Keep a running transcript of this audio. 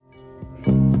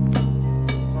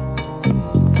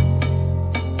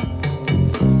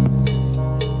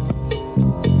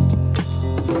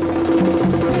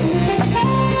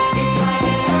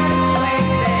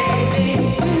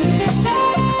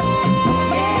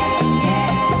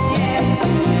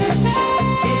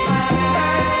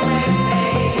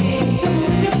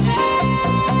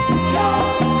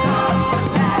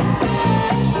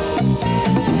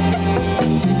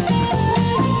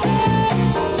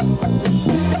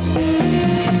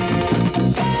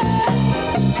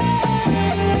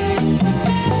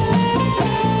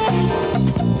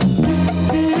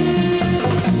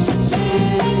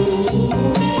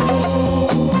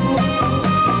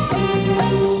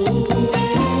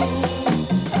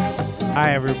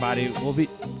Hi everybody. We'll be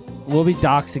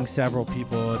doxing several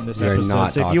people in this You're episode.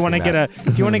 not So if you want to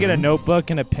doxing get a notebook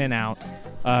and a pen out,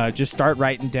 just start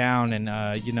writing down and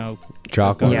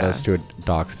Jock wanted Yeah. us to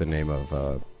dox the name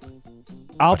of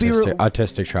I'll be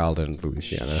autistic child in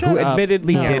Louisiana, Shut who up.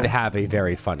 admittedly No. did have a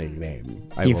very funny name.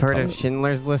 You've heard of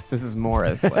Schindler's List? This is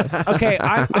Mora's List. Okay,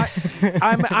 I'm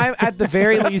at the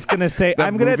very least gonna say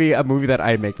a movie that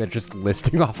I make that's just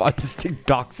listing off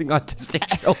doxing autistic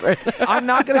children. I'm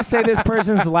not gonna say this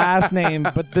person's last name,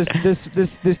 but this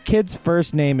kid's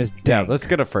first name is Dank. Yeah, let's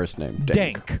get a first name.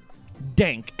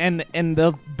 Dank, and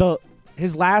the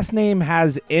his last name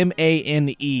has MANE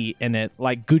in it,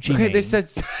 like Gucci. Okay, Mane. this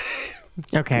says.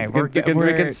 Okay, we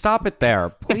can stop it there,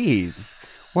 please.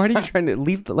 Why are you trying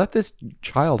to let this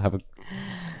child have a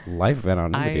life of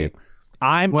anonymity?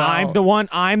 I'm the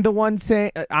one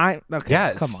saying okay.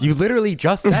 Yes, come on. you literally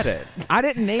just said it. I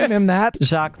didn't name him that.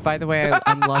 Jacques, by the way,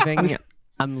 I'm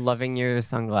loving your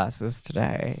sunglasses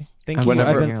today. Thank you. Whenever-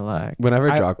 I've been- Your leg. Whenever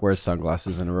Jock wears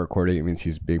sunglasses in a recording, it means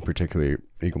he's being particularly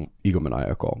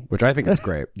egomaniacal, which I think is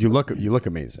great. You look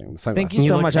amazing. The Thank sunglasses you You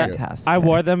so look much. fantastic. I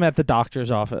wore them at the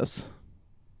doctor's office.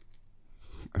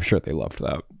 I'm sure they loved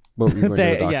that. What, you went to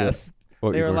the doctor? Yes.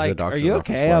 What, They you were went to the like, "Are doctor's you office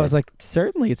okay?" for? I was like,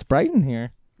 "Certainly, it's bright in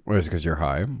here." What is it, because you're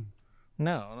high?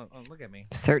 No, look at me.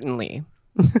 Certainly.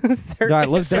 Do I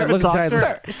look? Certainly.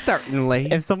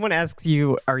 Certainly. If someone asks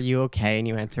you, "Are you okay?" and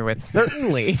you answer with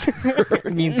 "Certainly,"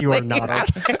 it means you are not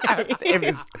okay. If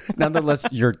it's nonetheless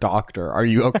your doctor. Are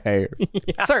you okay?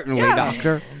 Certainly,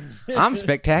 doctor. I'm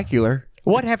spectacular.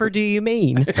 Whatever do you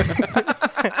mean?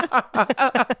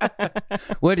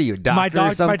 What are you, doctor or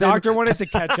My something? doctor wanted to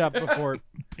catch up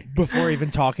before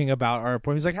even talking about our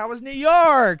appointment. He's like, "How was New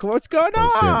York? What's going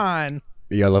That's it. on?"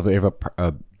 Yeah, I love that you have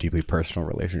a deeply personal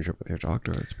relationship with your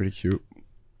doctor. It's pretty cute.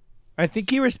 I think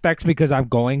he respects me because I'm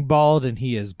going bald and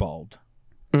he is bald.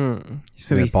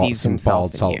 So Yeah, he sees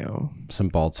himself in you. Some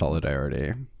bald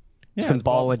solidarity. Yeah, Some it's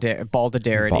bald.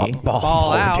 baldadarity.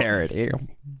 Ball out. Solidarity.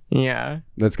 Yeah.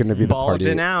 That's going to be the party.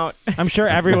 Balding out. I'm sure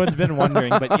everyone's been wondering,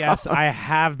 but yes, I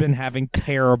have been having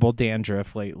terrible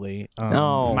dandruff lately.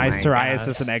 Oh, my my psoriasis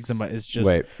gosh. and eczema is just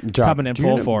Wait, Jock, coming in do you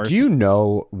full know- force. Do you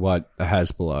know what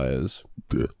Hezbollah is?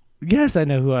 Yes, I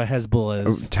know who a Hezbollah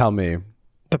is. Tell me.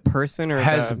 The person or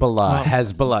Hezbollah.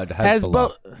 Hezbollah.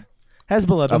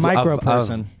 Hezbollah, the micro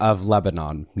person. Of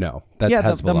Lebanon. No, that's Yeah,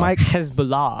 Hezbollah. the mic.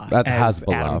 Hezbollah. That's as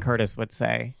Hezbollah. Adam Curtis would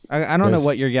say. I don't know There's-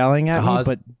 what you're yelling at me,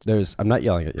 but I'm not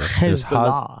yelling at you. There's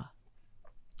Hezbollah.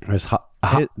 There's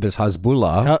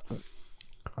Hezbollah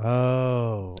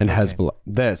oh, and okay.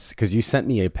 Hezbollah. Because you sent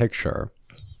me a picture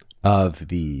of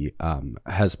the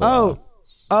Hezbollah.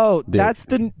 Oh, that's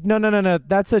the no.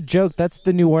 That's a joke. That's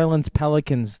the New Orleans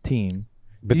Pelicans team.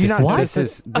 But Do you this, not know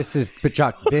this is but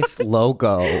Jock, this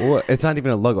logo, it's not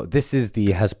even a logo. This is the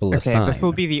Hezbollah Okay, sign. this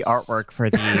will be the artwork for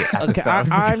the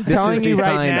episode. I'm This telling is the you right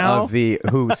sign now. of the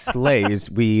who slays.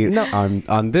 We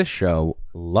on this show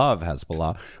love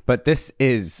Hezbollah, but this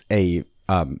is a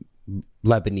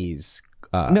Lebanese.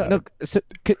 No. So,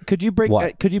 could you bring?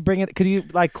 What? Could you bring it? Could you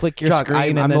like click your Jock, screen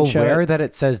I'm and then show aware it? that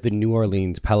it says the New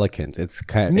Orleans Pelicans. It's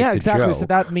kind of Yeah, it's a exactly. joke. So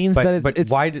that means but, that it's- but it's-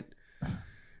 why did?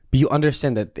 But you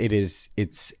understand that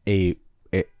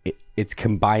it's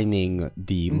combining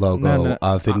the logo No.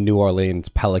 of the New Orleans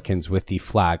Pelicans with the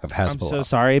flag of I'm Hezbollah. so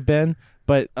sorry, Ben.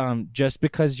 But just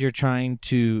because you're trying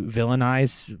to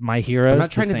villainize my heroes, I'm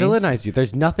not trying the to Saints- villainize you.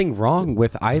 There's nothing wrong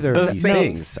with either The of these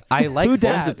Saints. things. I like Who both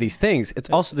dat? of these things. It's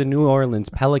also the New Orleans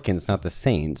Pelicans, not the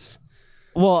Saints.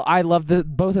 Well, I love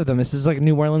both of them. This is like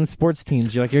New Orleans sports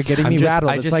teams. You're getting me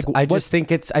rattled. I It's just, like I what- just think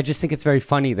it's very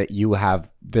funny that you have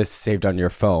this saved on your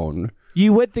phone.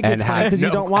 you would think And it's funny have because you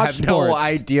no- don't watch have sports. no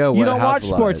idea you what don't watch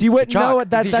Hezbollah sports. is. You wouldn't Jock, know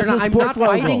that's because a I'm sports not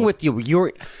logo. fighting with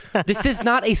you. This is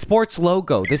not a sports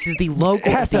logo. This is the logo of the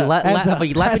Hessa, of a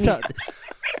Lebanese. Hessa.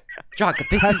 Jock,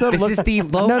 this Hessa, is look- the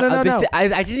logo. No. I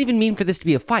didn't even mean for this to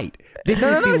be a fight. This No,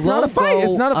 is the it's logo. not a fight.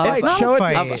 It's not a fight. It's not Show a it.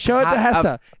 fight. Show it to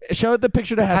Hessa. Show it the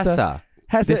picture to Hessa. Hessa.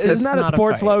 Hessa, This isn't is that a not a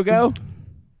sports fight. logo?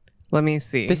 Let me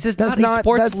see. This is That's not a not-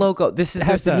 sports that's- logo. This is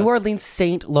there's the Hessa. New Orleans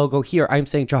Saint logo here. I'm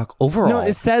saying, Jock, overall. No,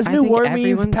 it says I New think Orleans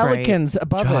everyone's Pelicans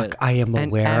above Jock, it. I am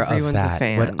And aware of everyone's a that.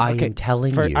 fan. What I Okay, am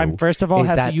telling you. First of all, is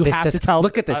Hessa, that you this have says- to tell.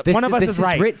 Look at this. This one of us this is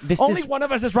right. This Only is one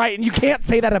of us is right, and you can't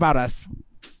say that about us.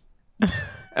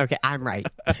 Okay, I'm right.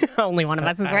 Only one of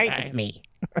us is right. It's me.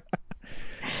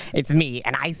 It's me,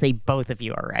 and I say both of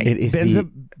you are right. It is Ben's the.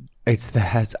 It's the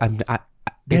heads.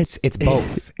 It's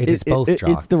both. It is both, Jock.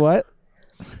 It's the what?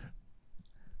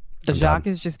 Jacques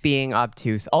is just being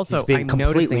obtuse. Also, He's being I'm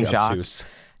completely noticing, Jacques, obtuse.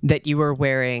 that you were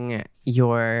wearing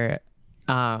your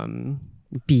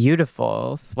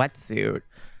beautiful sweatsuit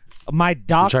my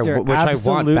doctor,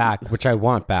 which I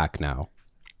want back now.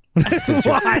 Since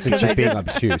you're being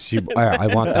obtuse, I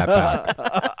want that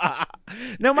back.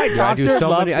 No, my doctor.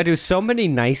 I do so many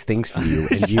nice things for you,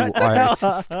 and you are a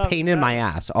pain in my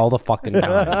ass all the fucking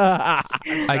time.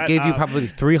 I gave you probably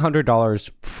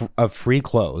 $300 of free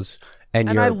clothes,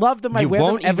 and I love them. I wear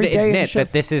them every day. You won't even admit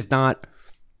that this is not.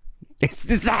 It's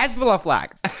a Hezbollah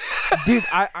flag. Dude,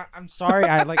 I'm sorry.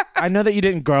 I know that you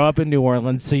didn't grow up in New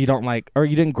Orleans, so you don't or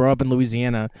you didn't grow up in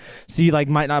Louisiana, so you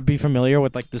might not be familiar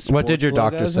with the sports. What did your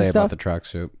doctor say about the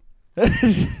tracksuit?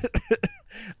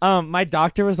 My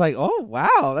doctor was like, "Oh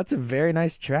wow, that's a very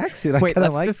nice tracksuit." Wait,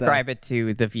 let's describe it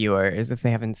to the viewers if they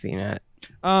haven't seen it.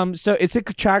 So it's a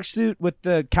tracksuit with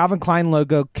the Calvin Klein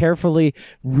logo carefully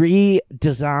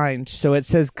redesigned, so it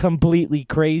says "completely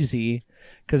crazy."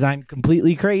 Because I'm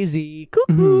completely crazy.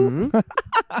 Cuckoo.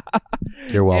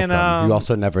 You're welcome. And, you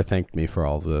also never thanked me for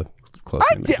all the clothes.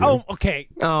 Okay.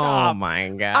 Oh my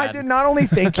god! I did not only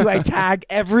thank you. I tag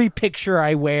every picture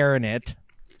I wear in it.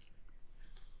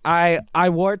 I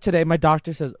wore it today. My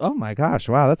doctor says, "Oh my gosh,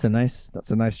 wow, that's a nice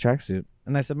tracksuit."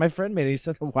 And I said, "My friend made it." He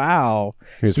said, "Wow."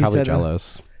 He was probably said,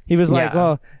 jealous. He was like,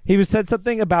 "Well," he said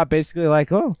something about basically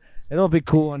like, "Oh, it'll be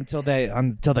cool until the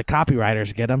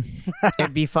copywriters get them." It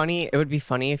would be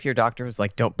funny if your doctor was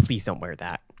like, please don't wear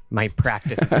that. My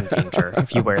practice is in danger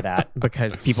if you wear that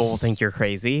because people will think you're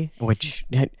crazy, which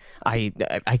I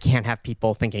can't have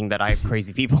people thinking that I have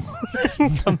crazy people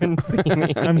come and see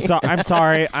me. I'm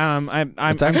sorry. I'm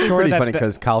It's actually sure pretty that funny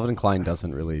because Calvin Klein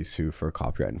doesn't really sue for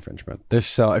copyright infringement. There's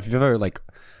so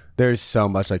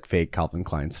much fake Calvin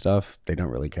Klein stuff. They don't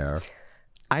really care.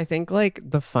 I think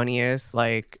the funniest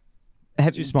too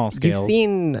small scale. You've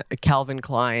seen Calvin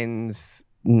Klein's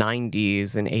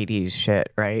 90s and 80s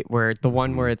shit, right? Where the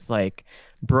one where it's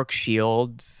Brooke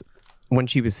Shields when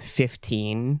she was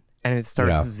 15 and it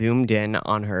starts zoomed in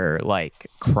on her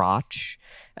crotch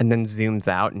and then zooms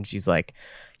out and she's like,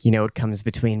 what comes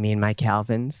between me and my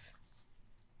Calvins?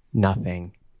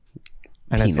 Nothing.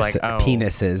 And it's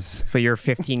penises. So you're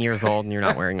 15 years old and you're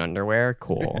not wearing underwear?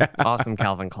 Cool. Awesome,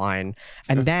 Calvin Klein.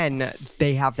 And then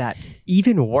they have that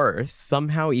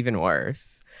somehow even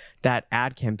worse, that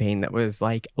ad campaign that was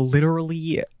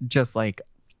literally just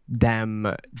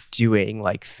them doing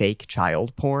fake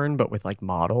child porn, but with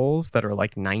models that are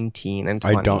 19 and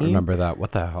 20. I don't remember that.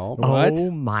 What the hell? What?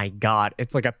 Oh my God.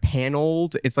 It's a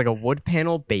wood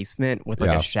paneled basement with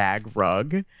a shag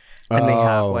rug. And they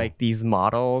have these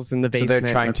models in the basement. So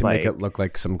they're trying to make it look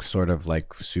like some sort of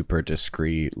super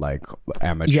discreet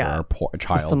amateur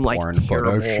child porn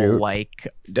photo shoot.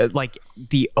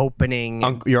 The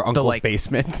opening, your uncle's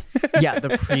basement. Yeah,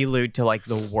 the prelude to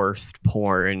the worst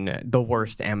porn, the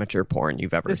worst amateur porn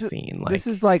you've ever seen. This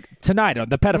is tonight on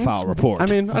the Pedophile Report. I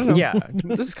mean, I don't know. Yeah,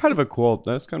 that's kind of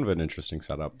an interesting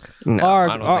setup. No,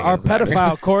 our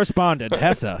pedophile correspondent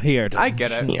Hessa here. I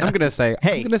get it. Yeah. I'm gonna say.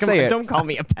 Hey, it. Don't call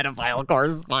me a pedophile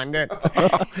correspondent.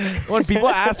 When people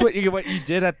ask what you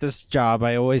did at this job,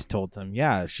 I always told them,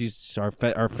 "Yeah, she's our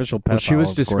official pedophile." Well, she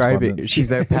was describing.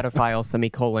 She's a pedophile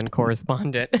correspondent.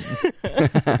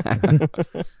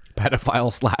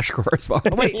 Pedophile /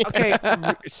 correspondent. Wait, okay.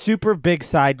 Super big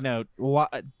side note.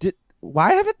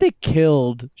 Why haven't they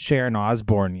killed Sharon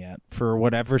Osbourne yet for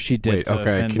whatever she did to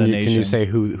offend the nation? Can you say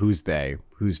who's they?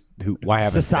 Who? Why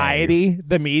haven't society,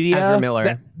 the media, Ezra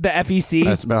Miller, the FEC?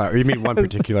 Ezra, you mean one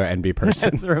particular NB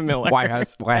person? Ezra Miller.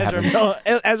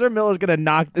 Ezra Miller is gonna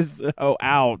knock this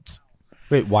out.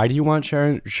 Wait, why do you want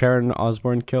Sharon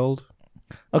Osbourne killed?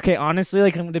 Okay, honestly, I'm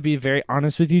going to be very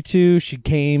honest with you two. She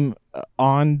came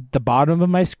on the bottom of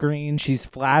my screen. She's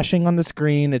flashing on the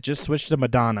screen. It just switched to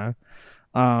Madonna.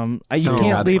 You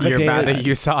can't leave a day. You're mad that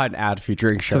you saw an ad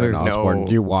featuring Sharon Osbourne.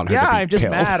 You want her to be I'm just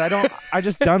killed. mad. I'm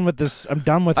just done with this. I'm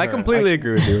done with her. I completely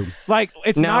agree with you.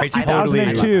 It's not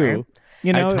 2002.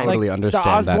 I totally understand the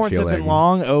Osbournes that feeling. have been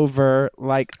long over.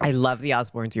 I love the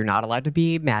Osbournes. You're not allowed to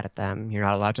be mad at them. You're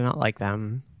not allowed to not like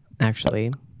them.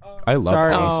 Actually, I love.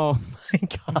 Sorry. Oh my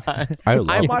God!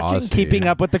 I'm watching Keeping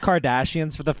Up with the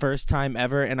Kardashians for the first time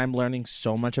ever, and I'm learning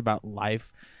so much about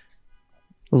life.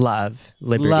 Love,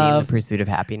 liberty, and the pursuit of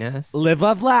happiness. Live,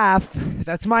 love, laugh.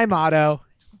 That's my motto.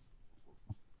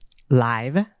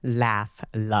 Live, laugh,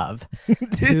 love.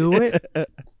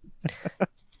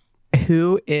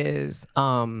 Who is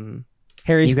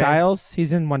Harry Styles?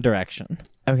 He's in One Direction.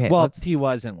 Okay. Well, he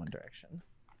was in One Direction.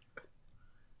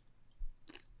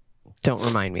 Don't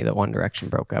remind me that One Direction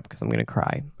broke up because I'm gonna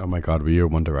cry. Oh my God, were you a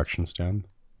One Direction stan?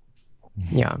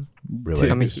 Yeah,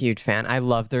 really. I'm a huge fan. I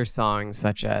love their songs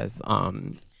such as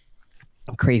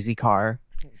 "Crazy Car."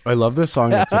 I love this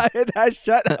song. It's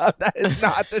Shut up. That is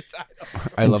not the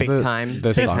title. I love Big Time.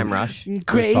 the Big song. Time Rush.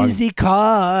 Crazy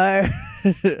car.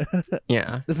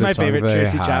 Yeah. This is The my song favorite they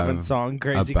Tracy have Chapman song,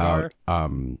 Crazy about Car.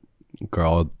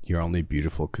 girl, you're only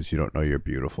beautiful because you don't know you're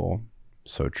beautiful.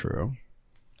 So true.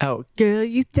 Oh, girl,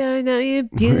 you don't know you're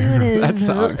beautiful. That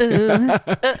song.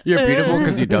 You're beautiful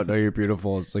because you don't know you're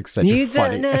beautiful. It's like such You a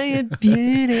funny. don't know you're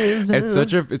beautiful.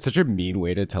 It's such a mean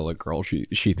way to tell a girl she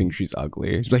thinks she's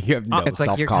ugly. It's like you have no It's like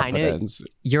self you're kinda- confidence.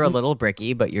 You're a little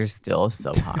bricky, but you're still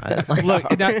so hot. Like,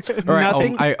 Look,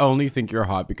 nothing. I only think you're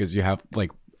hot because you have like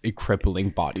a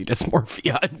crippling body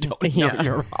dysmorphia and don't know Yeah.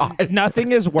 you're hot.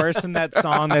 Nothing is worse than that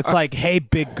song that's like, "Hey,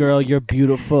 big girl, you're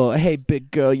beautiful. Hey, big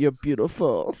girl, you're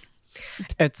beautiful."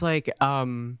 it's like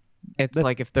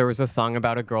like if there was a song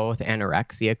about a girl with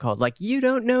anorexia called like "You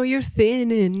Don't Know You're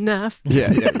Thin Enough."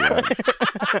 Yeah.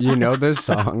 You know this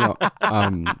song?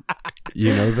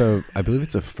 You know I believe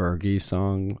it's a Fergie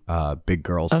song. Big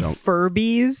girls don't.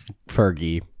 Furbies.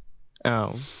 Fergie.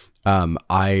 Oh, I'm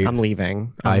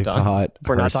leaving. I'm I done. thought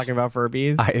We're not her- talking about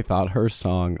Furbies. I thought her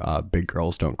song "Big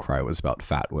Girls Don't Cry" was about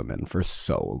fat women for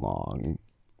so long.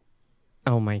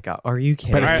 Oh my god, are you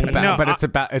kidding? But it's Right, about,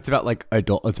 no, it's about like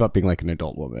adult. It's about being like an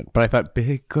adult woman. But I thought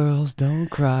 "Big Girls Don't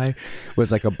Cry"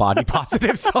 was like a body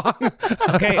positive song.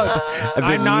 Okay, The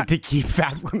I'm not. need to keep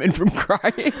fat women from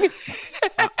crying.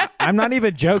 I'm not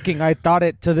even joking. I thought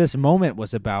it to this moment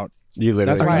was about. You literally.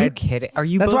 That's Are why you I- kidding? Are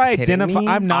you? That's both why I kidding identify. me?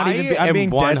 I'm not even. I'm being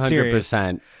dead serious.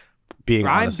 100% being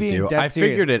I'm honest being with you. dead I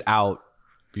serious. figured it out.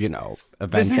 You know,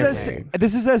 This eventually.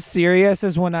 is as serious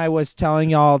as when I was telling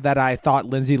y'all that I thought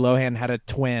Lindsay Lohan had a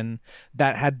twin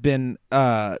that had been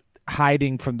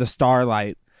hiding from the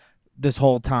starlight this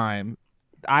whole time.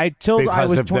 because I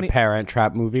was of 20 the Parent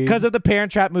Trap movie. because of the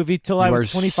Parent Trap movie till I You was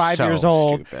are 25 so years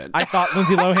old. stupid. I thought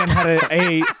Lindsay Lohan had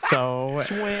a So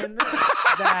twin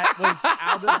that was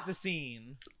out of the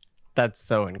scene. that's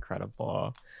so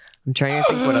incredible. I'm trying to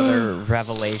think what other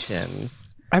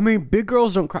revelations. I mean, Big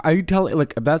Girls Don't Cry. Are you telling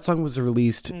like if that song was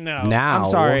released No, now? I'm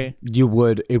sorry. It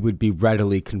would be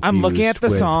readily confused. I'm looking at the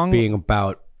with song. being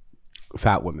about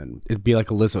fat women. It'd be like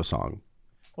a Lizzo song.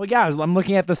 Well, yeah, I'm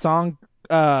looking at the song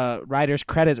writer's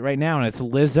credits right now, and it's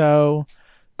Lizzo,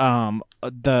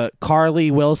 the Carly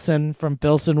Wilson from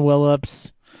Filson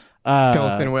Willips.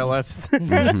 Philson Willips,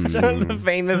 the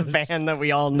famous band that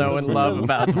we all know and love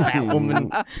about the fat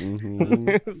woman.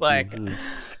 It's like,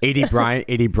 Adie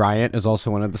Bryant is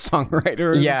also one of the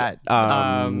songwriters. yeah.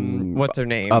 What's her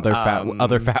name? Other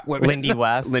fat women. Lindy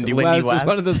West. Lindy West is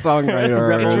one of the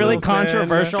songwriters. It's really Wilson.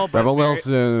 controversial. But Rebel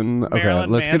Wilson. Okay,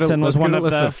 Marilyn let's get a Manson was one a of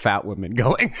list the- of fat women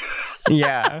going.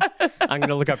 Yeah. I'm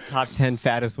gonna look up top 10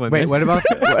 fattest women. Wait, what about?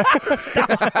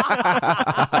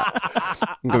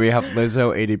 Do we have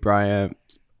Lizzo, Adie Bryant,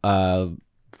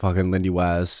 fucking Lindy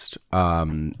West?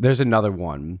 There's another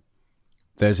one.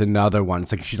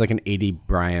 It's like she's like an Adie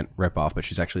Bryant ripoff, but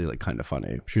she's actually like kind of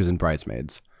funny. She was in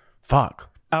Bridesmaids. Fuck.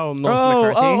 Oh, Melissa Oh,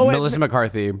 McCarthy. oh, wait. Melissa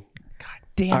McCarthy.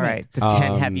 damn All it. right, the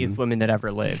 10 heaviest women that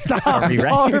ever lived. Stop. Are we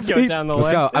ready to go down the Let's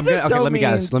list? go. This is so Let me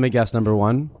guess. Let me guess. Number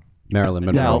one, Marilyn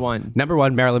Monroe. Number one. Number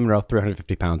one, Marilyn Monroe,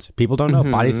 350 pounds. People don't know.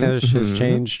 Body standards has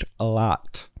changed a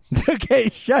lot. Okay,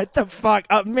 shut the fuck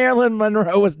up. Marilyn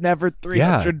Monroe was never 350.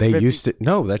 Yeah, they used to.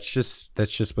 No, that's just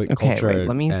what Okay, culture. wait,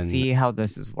 let me and see how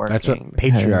this is working. That's what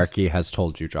because- patriarchy has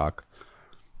told you, Jock.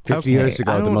 50 Okay, years I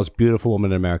ago, the don't- most beautiful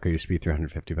woman in America used to be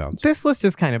 350 pounds. This list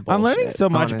is kind of bullshit. I'm learning so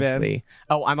much, Ben. honestly.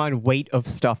 Oh, I'm on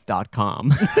weightofstuff.com.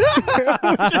 Wait,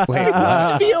 Just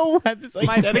what? to be a website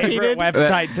My dedicated favorite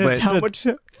website But- to how much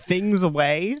things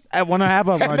weigh. I want to have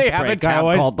a lunch They have a break. I tab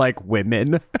always called like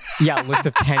women. Yeah, list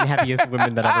of 10 heaviest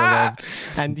women that ever lived.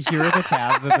 And here are the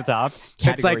tabs at the top.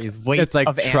 Categories: weight it's like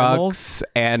of trucks,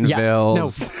 animals.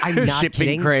 anvils, no, I'm not shipping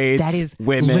kidding. crates, That is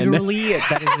women. literally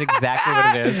that is exactly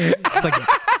what it is. It's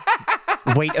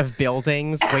like weight of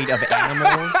buildings, weight of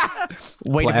animals,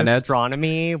 weight of Planets.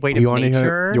 astronomy, weight of You want to nature.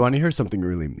 hear? You want to hear something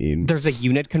really mean? There's a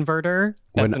unit converter.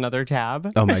 That's When- another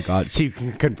tab. Oh my god! So you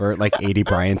can convert like 80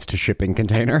 Bryants to shipping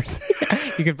containers.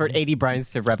 You convert 80 Bryans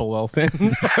to Rebel Wilsons.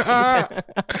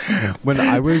 when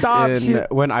I was Stop in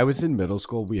shit. when I was in middle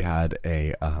school, we had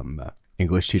a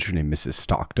English teacher named Mrs.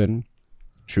 Stockton.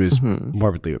 She was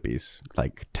morbidly obese,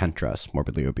 like tent dress,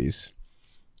 morbidly obese.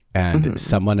 And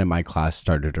someone in my class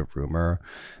started a rumor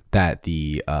that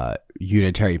the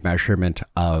unitary measurement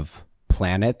of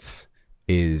planets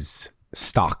is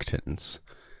Stocktons.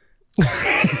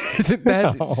 Isn't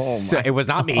that? So it was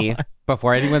not me.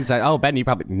 Before anyone said, "Oh, Ben, you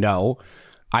probably no,"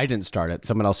 I didn't start it.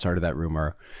 Someone else started that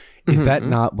rumor. Is that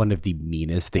not one of the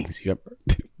meanest things you ever?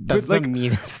 That's But, the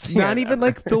meanest thing. Not even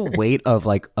like the weight of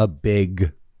like a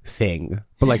big thing,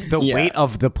 but like the weight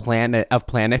of the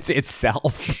planets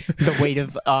itself. The weight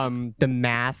of the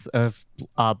mass of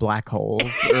black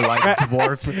holes or like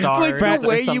dwarf stars. Like the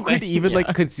way or you could something. even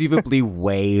like conceivably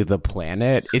weigh the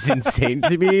planet is insane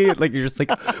to me. Like you're just like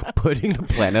putting the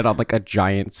planet on like a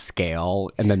giant scale,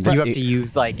 and then You have to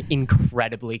use like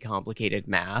incredibly complicated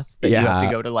math that you have to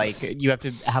go to like you have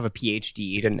to have a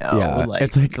PhD to know like,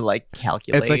 it's like to like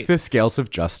calculate. It's like the scales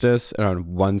of justice, and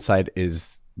on one side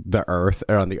is the earth,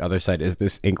 and on the other side is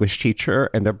this English teacher,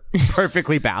 and they're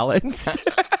perfectly balanced.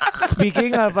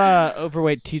 Speaking of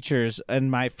overweight teachers, in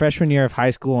my freshman year of high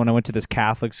school, when I went to this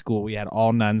Catholic school, we had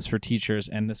all nuns for teachers,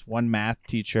 and this one math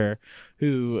teacher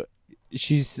who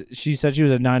she said she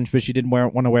was a nun, but she didn't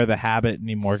want to wear the habit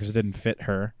anymore because it didn't fit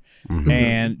her. Mm-hmm.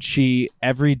 And she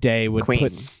every day would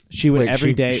Queen. She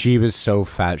was so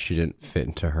fat she didn't fit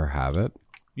into her habit.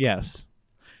 Yes.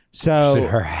 So So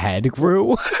her head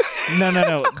grew.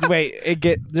 no. Wait,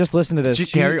 just listen to this. She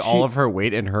carry all of her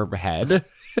weight in her head.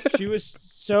 She was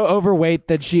so overweight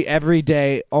that she every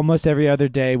day, almost every other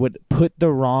day, would put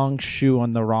the wrong shoe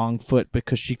on the wrong foot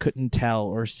because she couldn't tell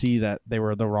or see that they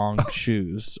were the wrong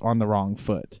shoes on the wrong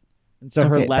foot. And so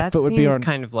her left foot would be on.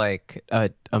 kind of like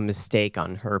a mistake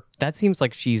on her. That seems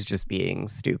like she's just being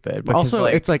stupid. Because, Also,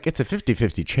 like, it's like it's a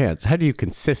 50-50 chance. How do you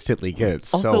consistently get it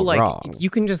also so like wrong? you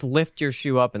can just lift your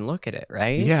shoe up and look at it,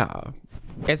 right? Yeah.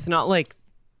 It's not like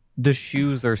the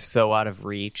shoes are so out of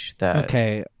reach that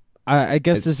Okay, I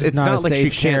guess this is It's not a like she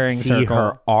safe can't sharing see circle.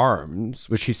 her arms,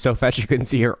 which she's so fat she couldn't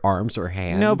see her arms or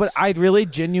hands. No, but I really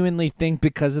genuinely think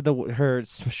because of her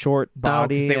short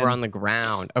body, because they were and- on the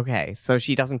ground. Okay, so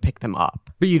she doesn't pick them up.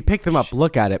 But you'd pick them up,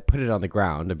 look at it, put it on the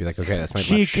ground, and be like, okay, that's my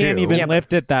she left can't shoe. even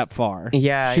lift it that far.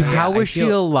 Yeah. How I was she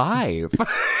feel- alive?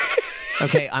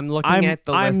 Okay, I'm looking at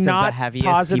the list of the not heaviest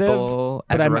positive, people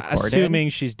but ever I'm recorded. assuming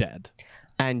she's dead.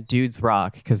 And Dudes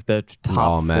Rock, because the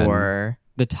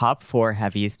top four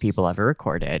heaviest people ever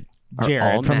recorded are all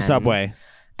Jared from men, Subway.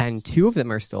 and 2 of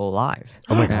them are still alive.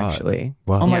 Oh my God. Actually,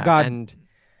 Wow. Oh my Yeah, God. And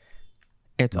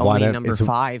it's One only of- number it's a-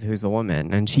 5 who's a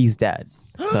woman, and she's dead.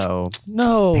 So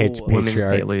No. Women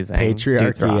stay losing. Dudes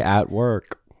Patriarchy rock. at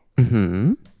work.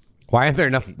 mhm. Why aren't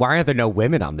there no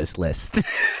women on this list?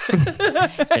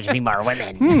 There should be more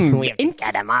women. We have to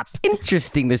get them up.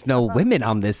 Interesting. There's no women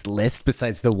on this list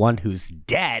besides the one who's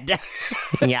dead.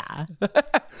 Yeah.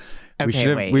 We Okay,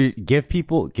 should wait.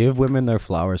 give women their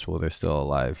flowers while they're still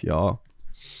alive, y'all.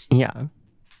 Yeah.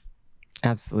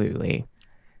 Absolutely.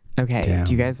 Okay. Damn.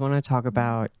 Do you guys want to talk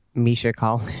about Misha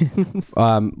Collins?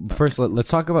 First, let's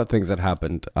talk about things that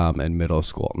happened in middle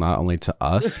school, not only to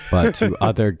us, but to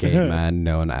other gay men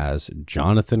known as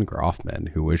Jonathan Groffman,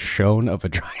 who was shown a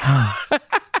vagina.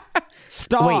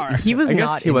 Star. Wait, he was I guess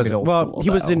not he in wasn't. middle Well, school, he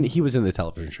was though. he was in the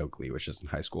television show Glee, which is in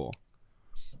high school.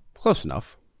 Close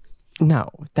enough. No,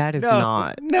 that is No,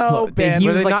 not. no, Ben. He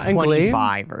Were was they like not in Glee?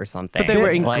 25 or something. But they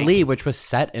were in Like, Glee, which was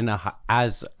set in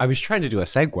as I was trying to do a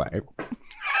segue.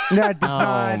 That does Oh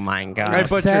not. my I god.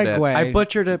 butchered it. segue. I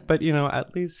butchered it, but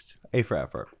at least A for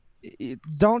effort.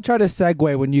 Don't try to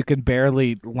segue when you can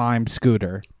barely lime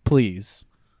Scooter, please.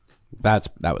 That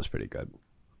was pretty good.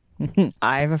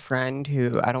 I have a friend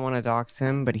who I don't want to dox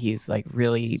him, but he's like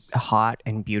really hot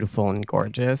and beautiful and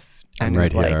gorgeous, and I'm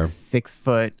is right like here.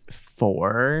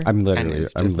 6'4". I'm and literally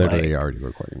is just, like, already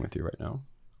recording with you right now.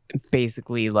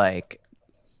 basically like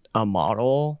a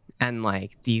model, and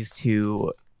like these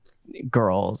 2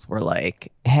 girls were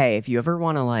like, hey, if you ever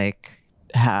want to like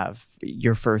have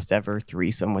your first ever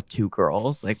threesome with 2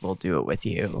 girls, like we'll do it with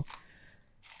you.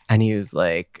 And he was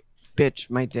like, bitch,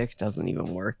 my dick doesn't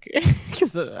even work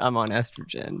because I'm on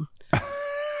estrogen.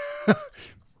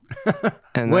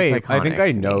 And Wait, that's I think iconic I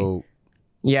to me. know.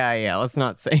 Yeah, let's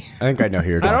not say. I think I know who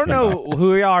you're I talking don't about. know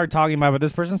who y'all are talking about, but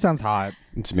this person sounds hot.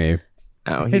 It's me.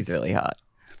 Oh, he's really hot.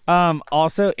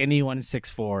 Also, anyone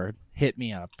 6'4", hit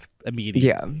me up immediately.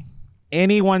 Yeah.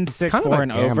 Anyone Kind 6'4" of a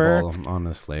and over. gamble,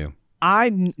 honestly. I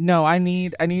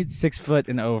need 6 foot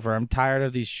and over. I'm tired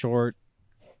of these short,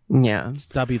 Yeah.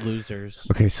 stubby losers.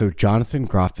 Okay, so Jonathan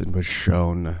Groffman was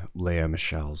shown Leah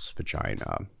Michelle's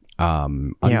vagina.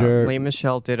 Under Leah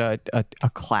Michelle did a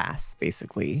class,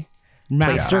 basically.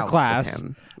 Master House with class.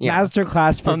 him. Yeah. Master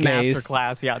class for The gays. master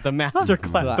class, yeah. The master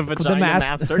class. The The vagina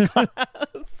master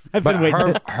class. I've but been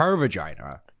waiting. her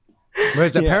vagina.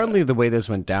 Whereas apparently the way this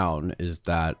went down is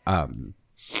that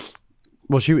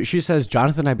well she says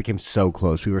Jonathan and I became so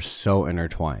close. We were so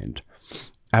intertwined.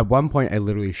 At one point I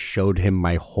literally showed him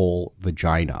my whole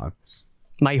vagina.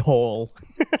 My hole.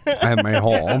 I have my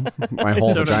whole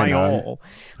Showed her vagina. my hole.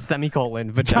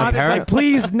 Semicolon. Vagina. Jonathan's like,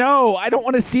 please, no, I don't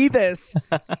want to see this.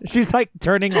 She's like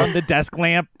turning on the desk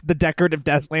lamp, the decorative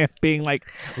desk lamp, being like,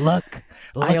 look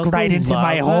also right into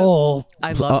my love- hole.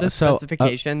 I love the so,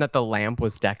 specification that the lamp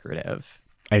was decorative.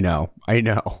 I know.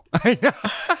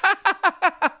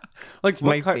 Like It's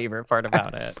my favorite part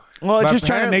about it. Well, it's just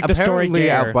trying to make the story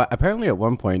gayer. Apparently, at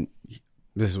one point,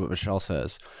 this is what Michelle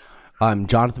says.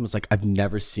 Jonathan was like, "I've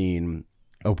never seen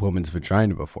a woman's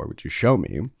vagina before. Would you show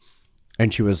me?"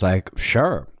 And she was like,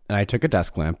 "Sure." And I took a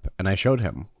desk lamp and I showed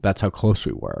him. That's how close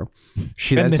we were.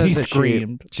 She And then he says that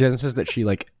screamed. She then says that she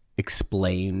like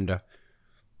explained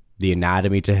the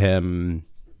anatomy to him,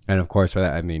 and of course, by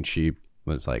that I mean she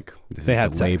was like, "This They is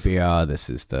had the sex. labia. This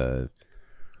is the."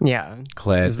 Yeah.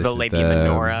 Clit, This is the labia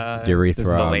minora. urethra. This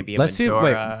is the labia Let's see.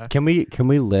 majora. Wait, can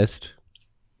we list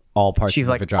all parts She's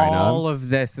of like, the vagina? all of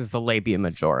this is the labia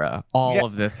majora. All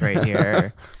of this right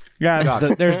here. Yeah,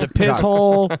 there's the piss Jock.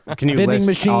 hole, Can you vending list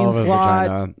machine all of the slot,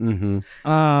 vagina?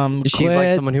 Mm-hmm. She's clit,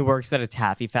 like someone who works at a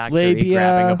taffy factory, labia.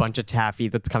 grabbing a bunch of taffy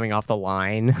that's coming off the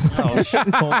line,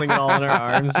 holding it all in her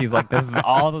arms. She's like, this is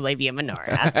all the labia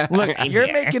minora. Look, right you're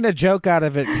here. making a joke out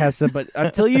of it, Hessa, but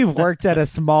until you've worked at a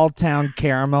small town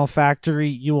caramel factory,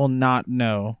 you will not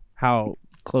know how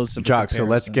close of a Jock, so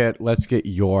let's comparison. get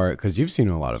your, because you've seen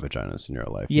a lot of vaginas in your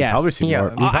life. Yes. You've probably seen Yeah. more.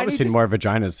 You've I probably need seen to more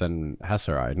vaginas than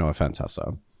Hessa or I. No offense,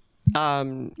 Hessa. Me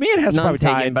and Hessa None probably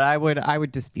taken, tied. but I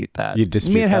would dispute that. You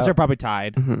dispute Me and Hessa that? are probably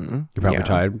tied. You're probably Yeah.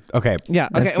 tied. Okay. Yeah.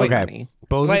 Okay. That's Wait, like- Okay.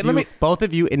 Both Wait, of let you, me- both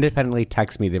of you independently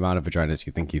text me the amount of vaginas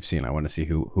you think you've seen. I want to see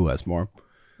who has more.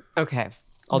 Okay,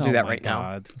 I'll do Oh that my right now.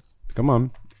 God. Come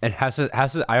on. And Hessa,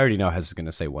 I already know Hessa's going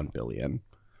to say 1 billion.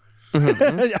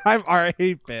 I'm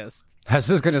already pissed.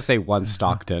 Hessa's going to say 1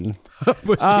 Stockton.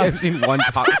 I've seen 1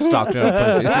 Stockton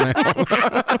of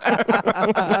pussies.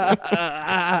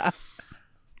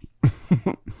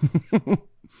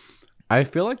 I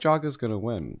feel like Jock is going to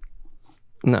win.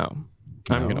 No,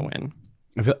 I'm gonna win.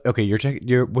 Okay, you're checking.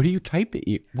 What are you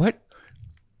typing? What?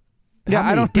 Yeah, How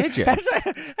I many don't. digits.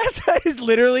 Hessa is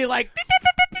literally like.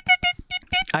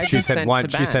 I She just said sent 1.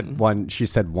 to She said Ben. 1. She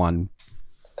said 1.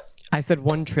 I said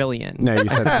 1 trillion. No, you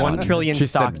I said 1 trillion She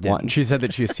said 1. Stocktons. She said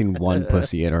that she's seen 1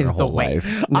 pussy in her Is the whole weight.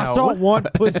 life. No. I saw one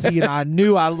pussy and I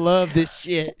knew I loved this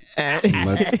shit. and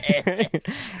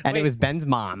it was Ben's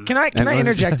mom. Can I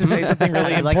interject to say something really How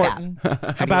do you like that? important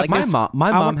How do you about like this? that? My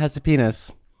I mom want- has a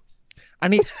penis. I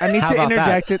need How to about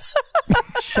interject it.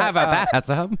 How about that,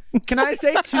 Hessa? Can I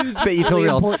say two? Bet you feel really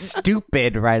real important-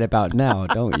 stupid right about now,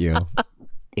 don't you?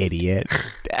 Idiot.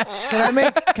 Can I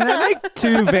make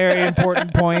 2 very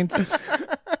important points?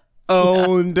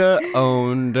 Owned.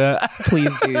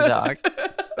 Please do, Jacques.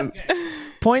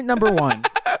 Point number 1.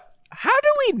 How do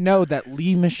we know that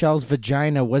Lee Michelle's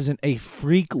vagina wasn't a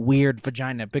freak weird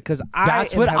vagina? Because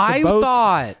That's what I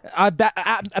thought.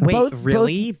 Wait, both,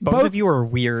 really? Both of you are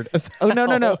weird. Oh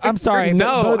no! I'm sorry.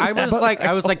 No, Both- I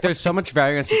was like, there's so much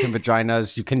variance between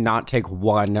vaginas. You cannot take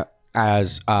one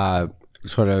as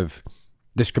sort of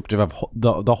descriptive of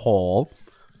the whole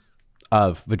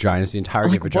of vaginas, the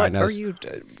entirety of What vaginas. are you?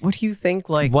 What do you think?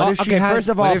 Like, What if she okay, has? first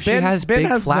of what all, if she Ben- has Ben big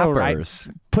has no right. flappers?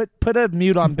 Put a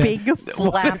mute on Ben. big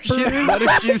flappers? What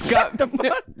if she's got?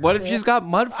 What if she's got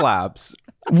mud flaps?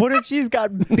 What if she's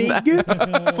got big?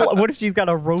 What if she's got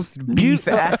a roast beef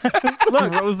ass?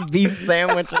 Roast beef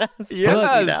sandwich ass. pussy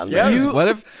down there? Yes. What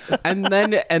if? And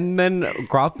then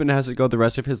Groffman has to go the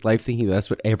rest of his life thinking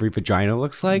that's what every vagina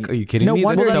looks like. Are you kidding No me?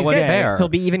 wonder That's he's so gay. unfair. He'll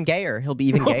be even gayer. He'll be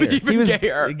even gayer. He was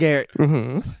Garrett.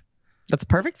 That's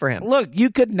perfect for him. Look, you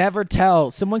could never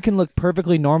tell. Someone can look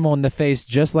perfectly normal in the face,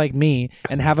 just like me,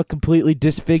 and have a completely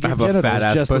disfigured I have a genitals. fat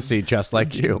ass just pussy just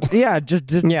like you. Yeah,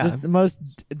 just Yeah. the most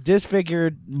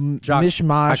disfigured Jock, I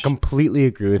mishmash. completely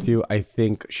agree with you. I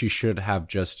think she should have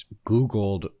just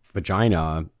Googled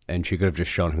vagina and she could have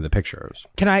just shown him the pictures.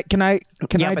 Can I But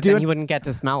do then it? he wouldn't get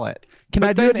to smell it. Can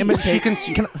I do an She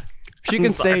imitation? can, she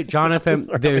can say, Jonathan,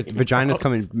 there's vaginas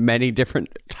come in many different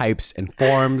types and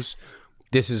forms.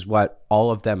 This is what all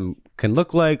of them can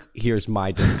look like. Here's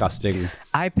my disgusting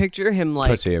I picture him like.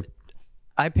 pussy.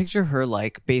 I picture her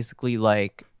like basically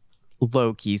like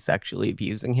low key sexually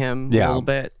abusing him Yeah. a little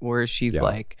bit, where she's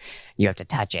like, "You have to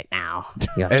touch it now.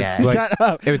 You have It's to. like, Shut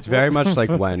up. It's very much like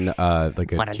when like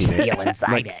a Why don't you teenage, feel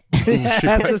inside it?"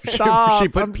 Has to stop. she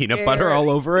put I'm peanut scared. butter all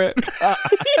over it.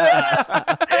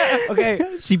 Okay,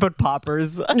 She put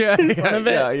poppers. yeah. can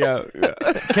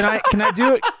I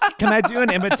do it? Can I do an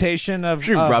imitation of?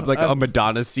 She rubbed like a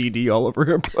Madonna CD all over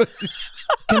her pussy.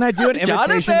 Can I do an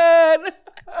imitation? Jonathan!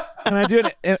 Can I do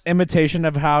an imitation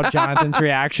of how Jonathan's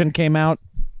reaction came out?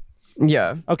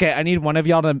 Yeah. Okay, I need one of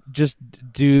y'all to just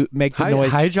make the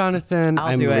noise. Hi, Jonathan. I'll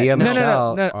I'm do it. Leah No,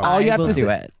 Michelle. no. Oh. All you I have will to do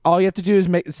say, it. all you have to do is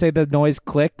say the noise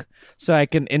click, so I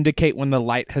can indicate when the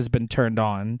light has been turned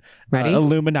on, Ready?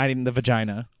 illuminating the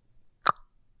vagina.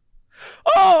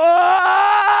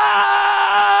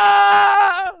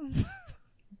 Oh!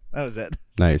 That was it.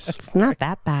 Nice. It's not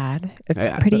that bad. It's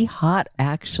Yeah. pretty hot,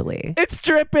 actually. It's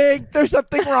dripping. There's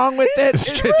something wrong with it.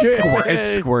 It's dripping.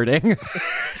 It's squirting.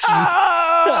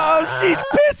 Oh, she's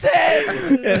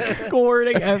pissing. It's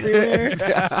squirting everywhere. She's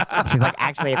like,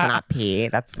 actually, it's not pee.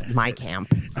 That's my camp.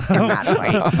 I'm not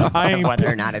I fighting ain't whether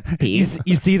or not it's pee.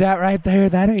 You see that right there?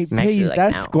 That ain't I'm actually pee. like,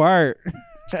 That's no. squirt.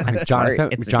 Jonathan,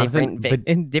 It's Jonathan,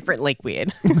 a different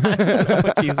liquid. I don't know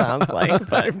what she sounds like, I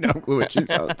but have no clue what she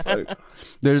sounds like.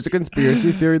 There's a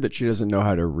conspiracy theory that she doesn't know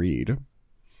how to read.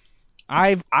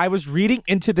 I was reading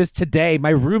into this today. My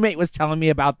roommate was telling me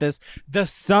about this. The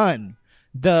Sun,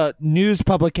 the news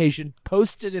publication,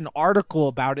 posted an article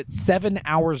about it 7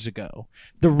 hours ago.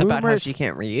 The rumors about how she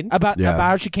can't read. about Yeah.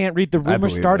 how she can't read. The rumor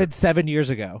believe started it. 7 years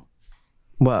ago.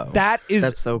 Whoa,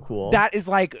 That's so cool. That is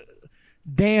like,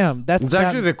 damn. That's It's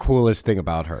actually the coolest thing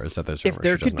about her is that there's if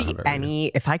there could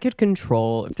be if I could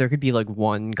control, if there could be like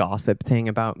one gossip thing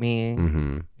about me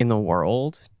in the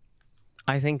world,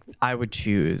 I think I would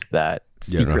choose that.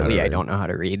 You don't know how to Secretly, I read. don't know how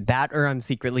to read. That, or I'm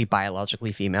secretly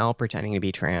biologically female, pretending to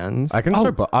be trans. I can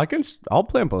start. I'll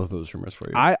plan both of those rumors for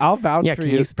you. I'll vouch Yeah, for can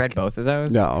you. you spread both of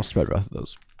those? no, I'll spread both of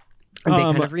those. And they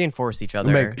kind of reinforce each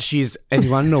other. Like she's, and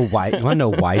you want to know why? You want to know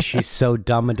why she's so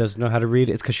dumb and doesn't know how to read?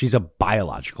 It's because she's a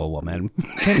biological woman.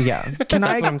 Yeah, Can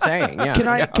that's I- what I'm saying.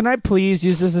 Yeah. Can I please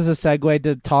use this as a segue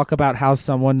to talk about how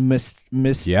someone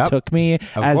mistook me as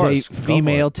course. a Go for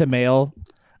female it. to male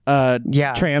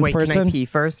Yeah, trans wait, person? Can I pee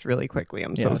first, really quickly?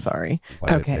 I'm so sorry.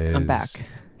 What Okay, it I'm is- back.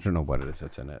 I don't know what it is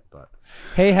that's in it, but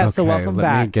Hey Hessa, okay, welcome let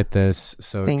back. me get this.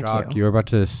 So, Thank Jock, you. you were about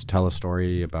to tell a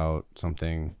story about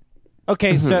something.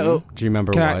 Okay, so Do you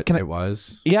remember Can I- what can I- it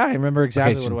was? yeah, I remember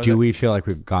exactly Okay, what so it was. do we feel like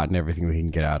we've gotten everything we can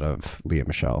get out of Leah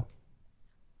Michelle?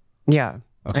 Yeah,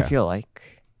 Okay. I feel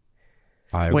like.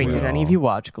 I Wait, did will- any of you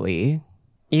watch Glee?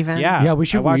 Even? Yeah. Yeah, we I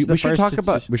should. watched We, the we should first talk two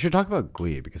about. seasons. We should talk about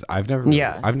Glee because I've never.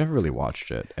 I've never really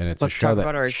watched it, and it's Let's a show talk that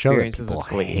about our show that experiences with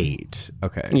people Glee. hate.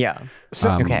 Okay. Yeah. So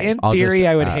Okay. in I'll theory, just,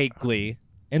 I would hate Glee.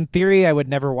 In theory, I would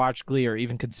never watch Glee or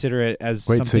even consider it as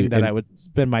Wait, so something that in- I would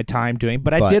spend my time doing.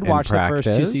 But I But did in watch the first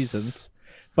two practice? seasons.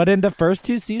 But in the first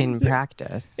two In seasons,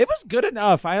 practice. it was good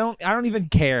enough. I don't even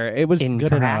care. It was in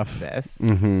good enough. praxis.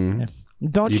 Mm-hmm.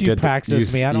 Don't You you, did the-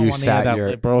 praxis you- me? I don't you want any of sat that your-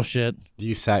 liberal shit.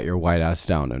 You sat your white ass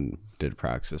down and did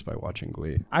praxis by watching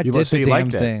Glee. I you did so the you damn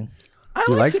liked thing. I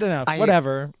You liked liked- it enough. I-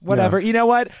 Whatever. You know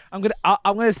what? I'm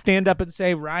gonna stand up and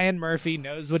say Ryan Murphy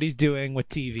knows what he's doing with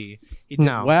TV. He did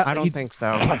No, well. I don't think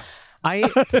so. I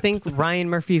think Ryan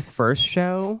Murphy's first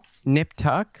show, Nip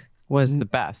Tuck, was the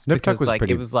best. Nip Tuck because, was like,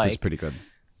 pretty. it was like pretty good.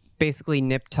 basically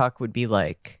Nip Tuck would be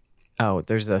like, oh,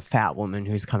 there's a fat woman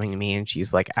who's coming to me and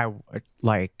she's like, I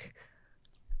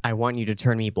want you to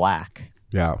turn me black.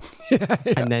 Yeah.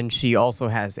 And then she also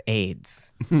has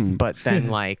AIDS. But then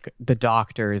like the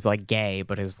doctor is like gay,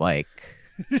 but is like,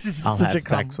 I'll Such a have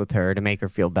sex with her to make her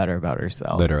feel better about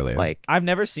herself. Literally. Like, I've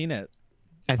never seen it.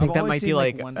 I think I've that only might be seen,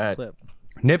 like, one clip.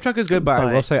 Nip Tuck is good, but I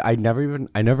will But- say I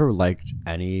never liked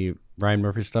any Ryan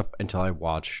Murphy stuff until I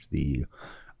watched the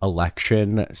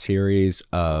election series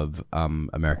of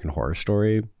American Horror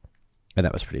Story, and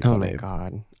that was pretty oh funny. my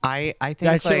God. I think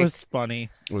That shit like, was funny.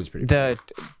 It was pretty. funny. the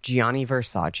Gianni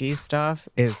Versace stuff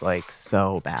is like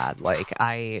so bad. Like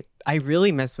I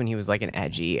really miss when he was like an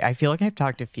edgy. I feel like I've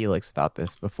talked to Felix about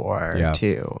this before Yeah.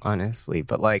 too, honestly.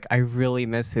 But like I really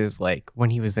miss his like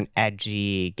when he was an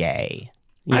edgy gay.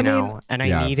 You I know, mean- and I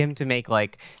Yeah. need him to make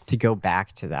like to go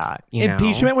back to that. You know?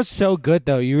 Impeachment was so good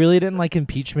though. You really didn't like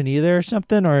impeachment either, or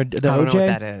something, or the I don't OJ. know what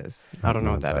that is. I don't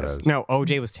know what that is. No,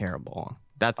 OJ was terrible.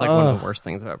 That's like one of the worst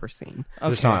things I've ever seen.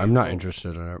 Just not- I'm not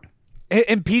interested in it.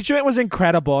 Impeachment was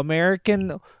incredible.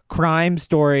 American Crime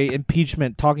Story,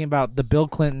 impeachment, talking about the Bill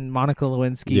Clinton, Monica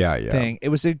Lewinsky Yeah, yeah. thing. It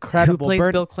was Who incredible. plays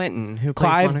Bill Clinton? Who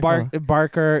plays Clive Monica?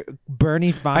 Barker,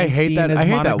 Bernie Feinstein I hate that. as I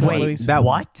hate Monica that one. Lewinsky. That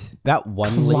What? That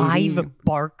one lady. Clive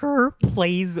Barker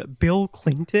plays Bill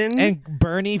Clinton? And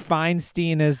Bernie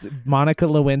Feinstein is Monica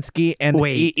Lewinsky, and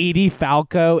Wait. Edie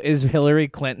Falco is Hillary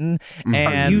Clinton. Mm-hmm.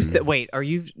 And are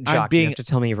you Jock, being- you have to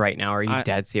tell me right now, are you I-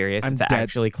 dead serious? I'm It's dead.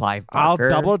 actually Clive I'll Barker?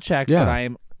 double check, Yeah. but I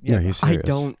am. No, he's I serious.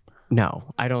 don't know.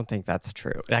 I don't think that's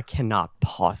true. That cannot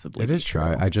possibly It be is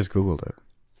true. I just googled it.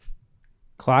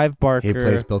 Clive Barker. He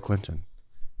plays Bill Clinton.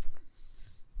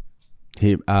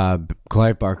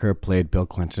 Clive Barker played Bill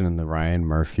Clinton in the Ryan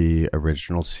Murphy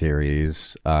original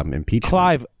series, Impeachment.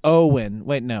 Clive Owen.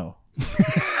 Wait, no.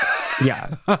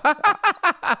 Yeah,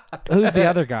 Who's the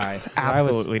other guy?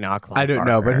 absolutely not Clive I don't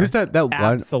know, but Barker. who's that one?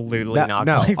 Absolutely that, not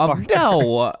no, Clive Barker.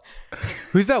 no.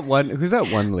 Who's that one? Who's that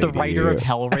one lady? The writer of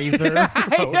Hellraiser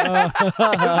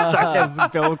starred as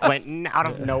Bill Clinton out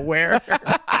of nowhere.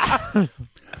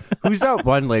 Who's that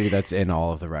one lady that's in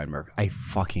all of the Ryan Murphy? I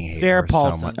fucking hate Sarah her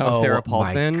Paulson. so much. Oh, Sarah my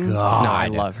Paulson? God. No, I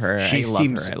love her. She I love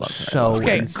seems her. I love her. so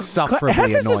Okay, insufferably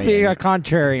Hessa's just being annoying. a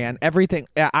contrarian. Everything.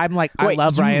 I'm like, I Wait,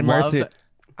 love you Ryan love- Murphy.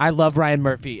 I love Ryan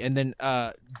Murphy, and then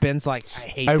Ben's like, I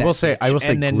hate. I that will say, bitch.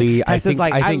 And then Glee. Hessa's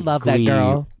like, I love that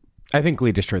girl. I think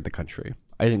Glee destroyed the country.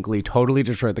 I think Glee totally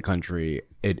destroyed the country.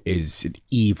 It is an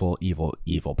evil, evil,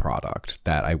 evil product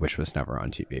that I wish was never on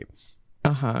TV.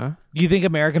 Uh-huh. You think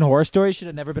American Horror Story should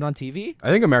have never been on TV?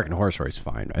 I think American Horror Story is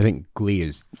fine. I think Glee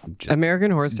is just, American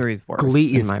Horror Story is worse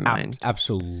Glee in is my mind.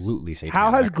 absolutely satanic.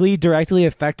 How has Glee directly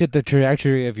affected the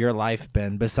trajectory of your life,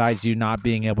 Ben, besides you not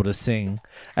being able to sing?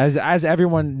 As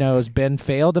everyone knows, Ben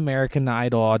failed American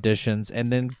Idol auditions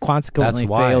and then consequently That's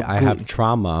why failed I Glee. have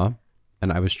trauma,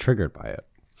 and I was triggered by it.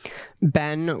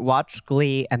 Ben watched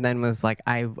Glee and then was like,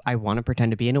 I want to pretend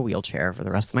to be in a wheelchair for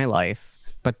the rest of my life.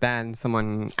 But then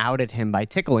someone outed him by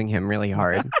tickling him really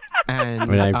hard. And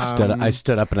When I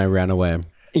stood up and I ran away.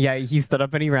 yeah, he stood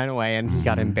up and he ran away and he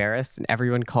got embarrassed and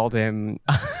everyone called him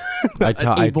I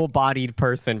an able-bodied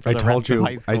person for I the told rest you. of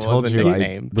high school I told as a you.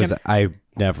 nickname.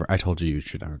 I told you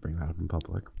should never bring that up in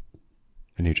public,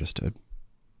 and you just did.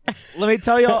 Let me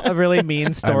tell you a really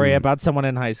mean story about someone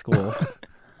in high school.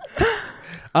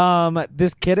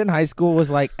 This kid in high school was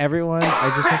like, everyone,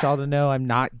 I just want y'all to know I'm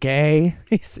not gay.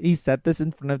 He said this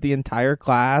in front of the entire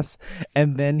class,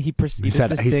 and then he proceeded to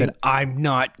He sing. said, "I'm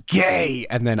not gay,"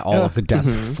 and then all of the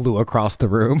desks flew across the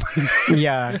room.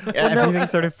 Yeah, everything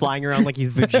started flying around like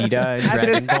he's Vegeta and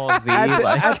Dragon Ball Z.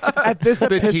 at this the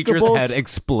teacher's Episcopal head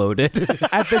exploded.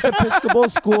 at this Episcopal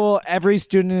school, every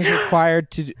student is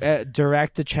required to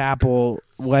direct a chapel,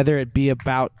 whether it be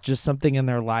about just something in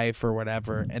their life or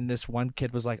whatever. And this one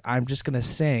kid was like, "I'm just gonna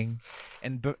sing,"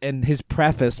 and his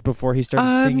preface before he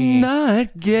started singing,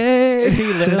 not gay.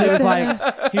 he literally was like,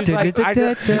 It's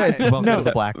Welcome to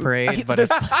the Black Parade, but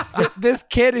this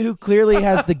kid who clearly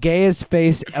has the gayest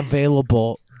face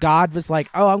available, God was like,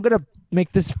 "Oh, I'm gonna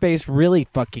make this face really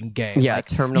fucking gay." Yeah, Like,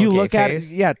 terminal you gay look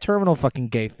face. at it, terminal fucking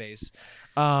gay face.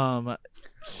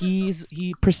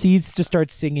 He proceeds to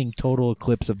start singing "Total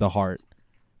Eclipse of the Heart"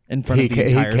 in front of the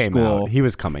entire came school. out. He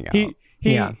was coming out.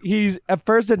 He's at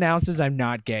first announces I'm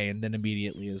not gay, and then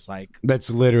immediately is like, That's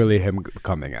literally him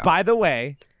coming out. by the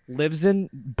way, lives in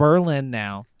Berlin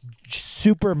now,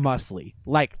 super muscly,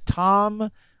 like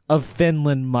Tom of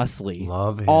Finland muscly.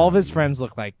 Love him. All of his friends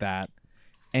look like that,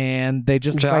 and they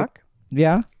just Jack? like,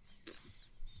 yeah.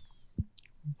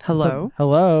 hello.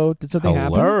 Hello. Did something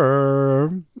happen?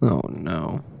 Hello. Oh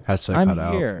no. Has to I'm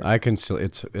cut here. out. I can still.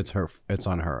 It's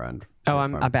on her end. Oh, We're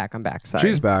I'm fine. back. I'm back. Sorry.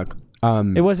 She's back.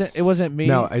 It wasn't me.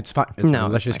 No, it's fine. It's No,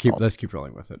 fine. Let's it's just my keep. fault. Let's keep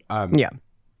rolling with it. Yeah.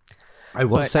 I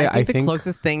will But say. I think the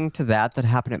closest thing to that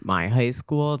happened at my high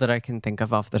school that I can think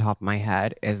of off the top of my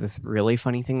head is this really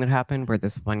funny thing that happened where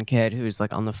this one kid who's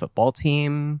like on the football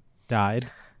team. died.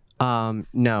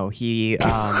 No, he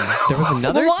there was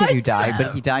another kid who died,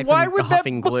 but he died Why from would that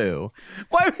huffing glue.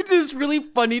 Why would this really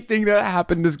funny thing that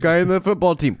happened to this guy in the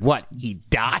football team? What? He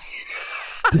died.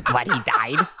 What, he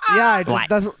died? Yeah, I just,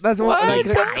 What? that's what like,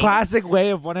 the What? classic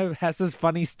way of one of Hess's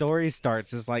funny stories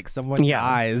starts is like someone Yeah.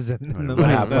 dies. And then What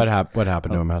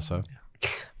happened to him, Hessa?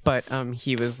 But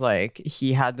he was like,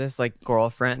 he had this like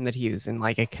girlfriend that he was in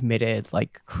like a committed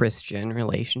like Christian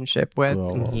relationship with,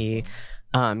 and he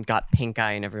got pink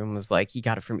eye, and everyone was like, he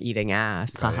got it from eating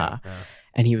ass, haha.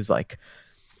 And he was like,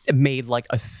 made like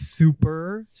a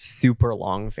super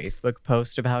long Facebook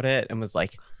post about it, and was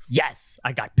like, yes,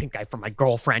 I got pink eye from my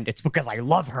girlfriend. It's because I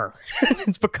love her.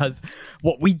 It's because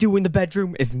what we do in the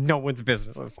bedroom is no one's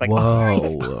business. It's like,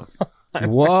 Whoa.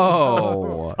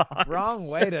 Whoa. wrong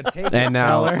way to take it, And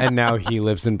now feller. and now he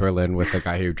lives in Berlin with the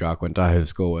guy who Jock went to high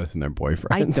school with and their boyfriends.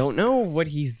 I don't know what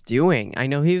he's doing. I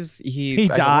know he he I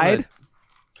don't died. wanna-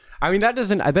 I mean that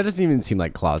doesn't even seem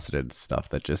like closeted stuff.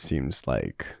 That just seems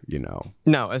like, you know,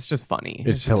 No, it's just funny.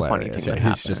 it's just a funny hilarious. thing that Yeah,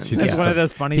 happened. It's just one of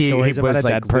those funny stories about was, a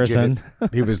dead person.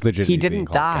 He was legit. He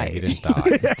didn't die. He didn't die.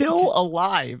 He's still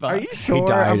alive. Are you He sure?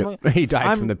 died. He died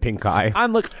I'm- from the pink eye.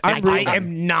 I'm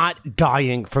reading, not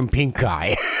dying from pink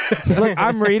eye. look,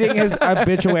 I'm reading his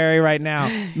obituary right now.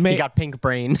 He got pink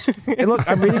brain. Hey, look,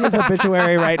 I'm reading his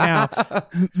obituary right now.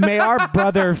 May our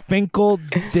brother Finkel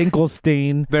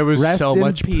Dinkelstein There was rest so in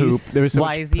much peace. poop. There was so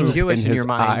Why much is he poop Jewish in his your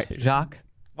mind, eye. Jacques?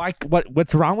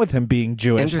 What's wrong with him being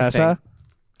Jewish, Interesting. Hessa?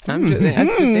 That's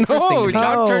just interesting. No, to me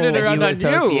John turned it that around on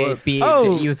you.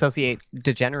 that you associate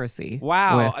degeneracy.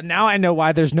 Wow. with- Now I know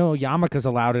why there's no yarmulkes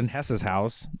allowed in Hess's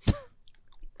house.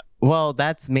 Well,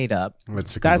 that's made up.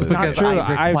 It's That's not Because true.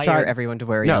 I I've require tried- everyone to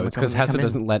wear a No, yarmulke it's because when they Hessa come in.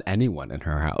 doesn't let anyone in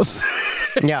her house.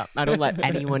 Yeah, I don't let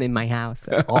anyone in my house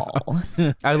at all.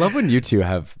 I love when you two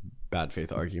have bad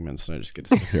faith arguments and I just get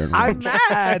to sit here and I'm watch.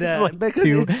 mad like because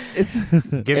two- it's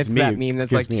Gives It's me- that meme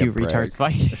that's gives like me a two break. retards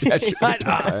fighting. Shut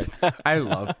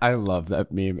up. I love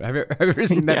that meme. Have you ever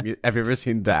seen that? Have you ever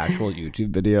seen the actual YouTube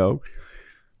video?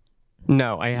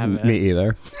 No, I haven't. Me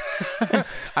either.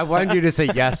 I wanted you to say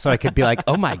yes so I could be like,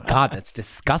 oh my God, that's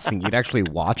disgusting. You'd actually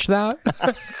watch that?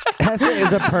 Hessa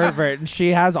is a pervert, and she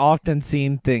has often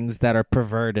seen things that are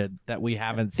perverted that we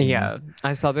haven't seen. Yeah,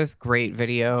 I saw this great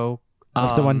video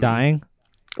Of someone dying.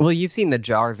 Well, you've seen the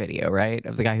jar video, right?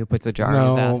 Of the guy who puts a jar in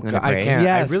his ass and then it I breaks. can't.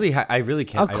 Yes. I really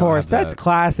can't. Of I don't course, have that's that.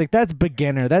 classic. That's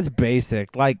beginner. That's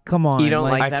basic. Like, come on. You don't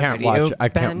like I that can't video, watch. I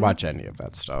can't Ben? watch any of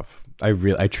that stuff.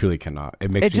 I truly cannot. It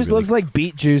makes. It me just really, looks like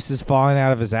beet juice is falling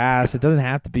out of his ass. It doesn't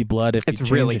have to be blood if you It's change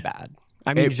really it. bad.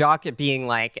 I mean, Jacques it being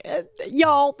like,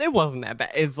 y'all, it wasn't that bad.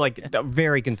 It's like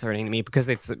very concerning to me because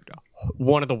it's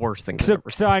one of the worst things I've ever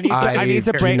So I seen. need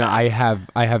to break. I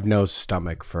have no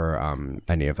stomach for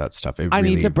any of that stuff. It I need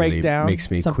really, to break really down makes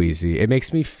me some- queasy. It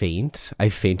makes me faint. I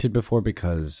fainted before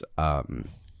because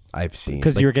I've seen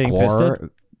 'Cause you were getting fisted?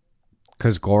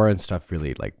 Because gore and stuff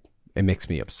really like it makes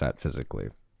me upset physically.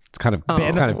 It's kind of Ben-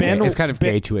 it's kind of Ben- gay. It's kind of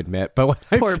Ben- gay to admit, but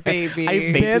when Poor baby.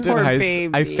 I fainted Poor in high,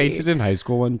 baby. I fainted in high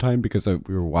school one time because we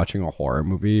were watching a horror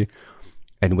movie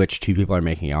in which two people are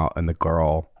making out and the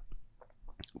girl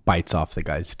bites off the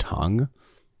guy's tongue,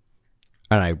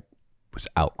 and I was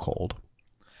out cold,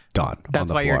 done. That's on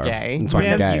the why you're floor. gay. That's why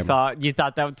I'm Because gay. you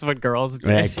thought that's what girls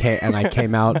And I did.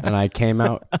 came out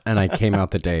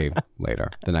the day later.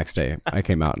 The next day, I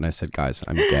came out and I said, "Guys,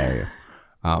 I'm gay.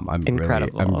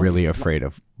 Incredible. I'm really afraid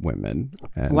of women."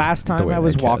 And Last the time way I they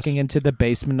was kiss. walking into the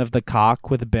basement of the Cock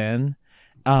with Ben.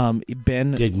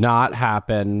 Ben. Did not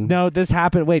happen. No, this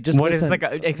happened. Wait, just What is listen.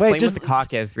 the explain just, what the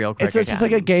cock is real quick? It's just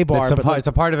like a gay bar. It's a, but part, like, it's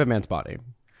a part of a man's body.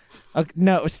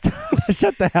 no, stop.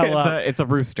 Shut the hell up. It's a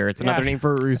rooster. It's another Yeah. name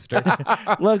for a rooster.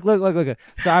 Look.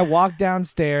 So I walk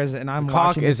downstairs and I'm Cock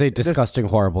watching is a this- disgusting,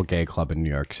 horrible gay club in New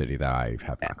York City that I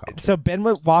have not gone to. So Ben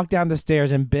would walk down the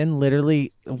stairs and Ben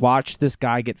literally watched this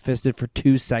guy get fisted for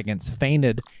 2 seconds,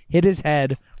 fainted, hit his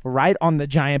head right on the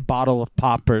giant bottle of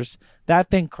poppers. That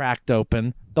thing cracked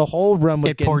open. The whole room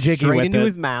was It getting poured jiggy straight with into it.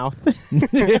 his mouth.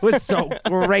 It was so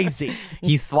crazy.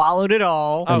 He swallowed it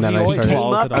all. Oh, And then he I always started-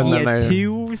 swallows it all. and He then had I-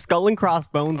 2 skull and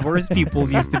crossbones where his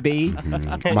pupils used to be.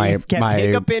 And My- he kept my-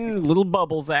 hiccuping little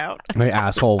bubbles out. My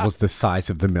asshole was the size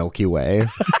of the Milky Way.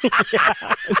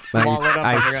 Swallowed up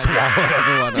I everyone.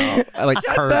 swallowed everyone up. I like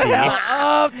Kirby.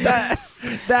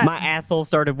 My asshole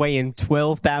started weighing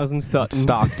 12,000 Suttons.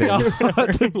 Stockton.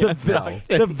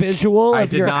 The visual I of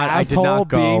did your not- I did asshole not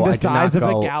go- being I the did not size of a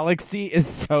go- galaxy is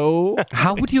so.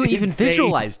 How would you even Insane.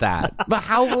 visualize that? But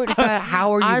how is that?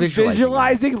 How are you I'm visualizing?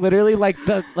 visualizing literally like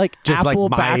the Just like apple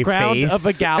my background face. of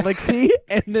a galaxy,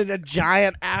 and then a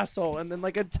giant asshole, and then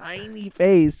like a tiny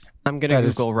face. I'm going to That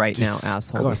is Google right now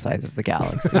asshole the size of the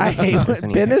galaxy. I See if hate there's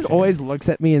when any Ben is pictures. always looks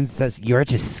at me and says, "You're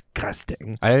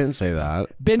disgusting." I didn't say that.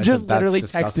 Ben I just said, "That's literally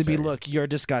texted me, disgusting." "Look, you're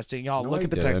disgusting." Y'all, No, look I at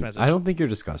the text didn't. message. I don't think you're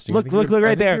disgusting. I Look, think look, you're- look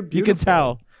I right think there. you're You can beautiful.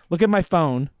 tell. Look at my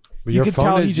phone. But You your can phone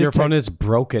tell is he just your phone text- is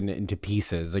broken into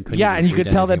pieces. I couldn't Yeah, even and you read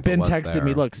could tell that anything Ben if it was texted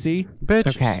me. there. Look, see. Bitch,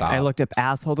 Okay, stop. I looked up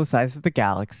asshole the size of the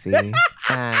galaxy,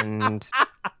 and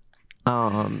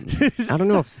I don't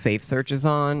know if Safe Search is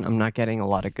on. I'm not getting a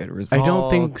lot of good I results. don't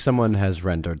think someone has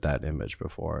rendered that image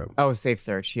before. Oh, Safe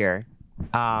Search here.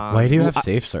 Why do you have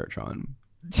Safe Search on?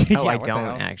 Oh, I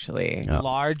don't actually. Yeah.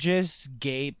 Largest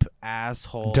gape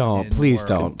asshole. Don't. in Please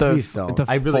world. don't. Please don't. The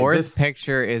I really- fourth this-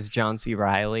 picture is John C.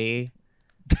 Riley.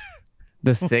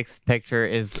 The sixth picture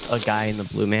is a guy in the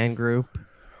Blue Man Group.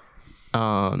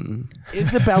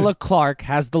 Isabella Clarke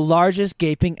has the largest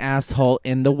gaping asshole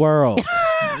in the world.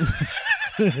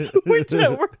 We're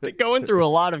going through a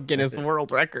lot of Guinness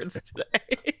World Records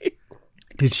today.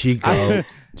 Did she go?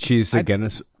 She's a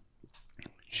Guinness.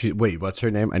 Wait, what's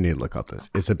her name? I need to look up this.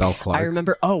 Isabel Clarke. I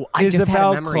remember. Oh, I just had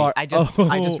Isabel a memory. Clarke. I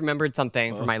just remembered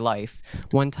something from my life.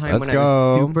 One time Let's when I was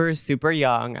go. super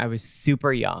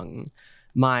young,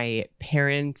 my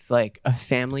parents, like a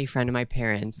family friend of my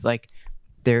parents, like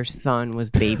their son was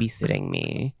babysitting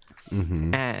me.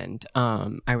 And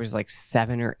I was like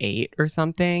 7 or 8 or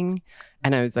something,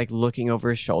 and I was like looking over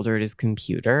his shoulder at his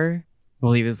computer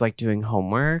while he was like doing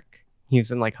homework. He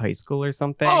was in like high school or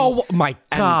something. Oh my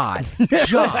God!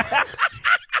 John.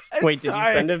 Wait, did you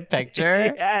Sorry. send a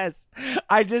picture? Yes,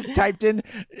 I just typed in.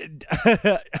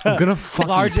 I'm gonna fucking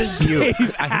Largest puke. gay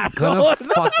I'm asshole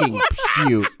gonna fucking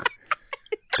puke.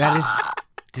 That is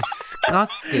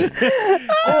disgusting.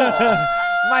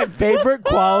 My favorite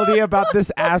quality about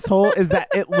this asshole is that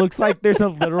it looks like there's a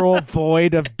literal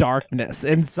void of darkness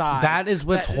inside. That is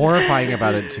what's horrifying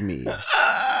about it to me.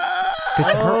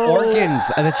 It's her organs.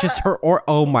 That's just her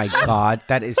oh my god.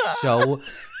 That is so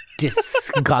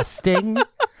disgusting.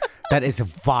 That is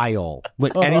vile.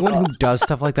 When anyone who does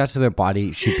stuff like that to their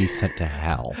body should be sent to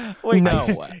hell. Wait, No,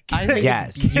 I think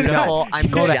Yes. it's beautiful. No. I'm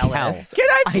Go to jealous. Can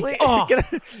I please?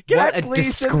 Can What I a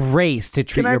please send- disgrace to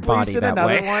treat Can I your please body send that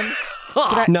another way. one?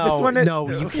 Can I- No, this one is- no,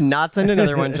 you cannot send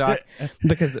another one, Jock,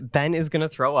 because Ben is gonna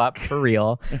throw up for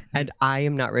real, and I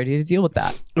am not ready to deal with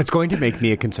that. It's going to make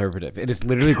me a conservative. It is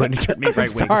literally going to turn me right wing.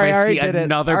 If sorry, I I already see did it.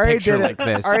 another Already picture did it. like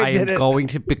this, Already I am did it. going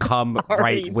to become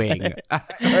right wing. I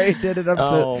already did it. I'm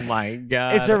so. my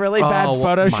god! It's a really bad Oh,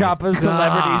 Photoshop my of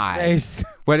celebrity's God. face.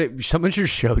 Someone should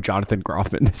show Jonathan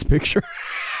Groff in this picture.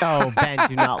 Oh, Ben,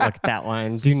 do not look at that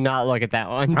one. Do not look at that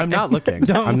one. I'm not looking.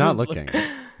 Don't I'm not look. looking.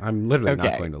 I'm literally not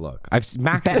Okay. going to look.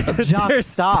 Max. Ben, Jock, There's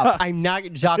stop! I'm not.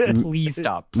 Jock, please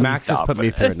stop. Please Max has stop. put me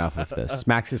through enough of this.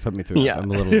 Max has put me through. Yeah. I'm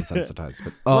a little desensitized.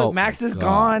 But Look, Max my is God.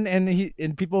 gone,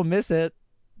 and people miss it.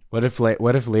 What if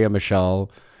Leah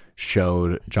Michelle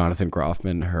showed Jonathan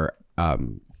Groffman her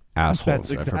asshole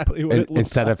That's exactly what it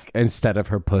looked instead of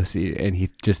her pussy, and he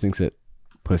just thinks that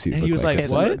pussies And look he was like like,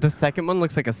 a "What?" symbol. The second one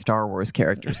looks like a Star Wars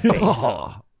character's face.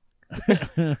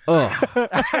 Ugh.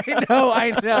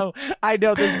 I know.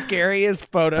 The scariest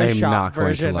I am Photoshop not going to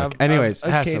version look. of. Anyways,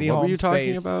 of Hessa, Katie what were you Holmes'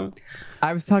 talking face. about?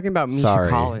 I was talking about Misha Sorry.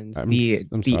 Collins, I'm the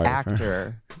sorry.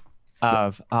 actor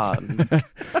of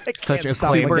Such Can't stop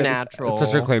acclaimed, looking at Supernatural.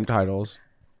 such acclaimed titles.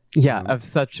 Of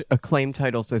such acclaimed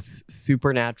titles as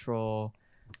Supernatural,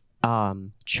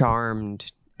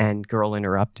 Charmed, and Girl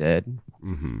Interrupted,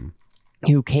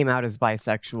 who came out as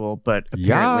bisexual, but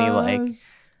apparently like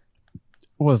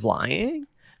was lying.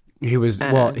 He was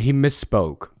he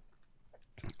misspoke.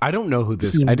 I don't know who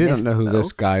this. He I didn't know who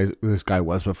misspoke? this guy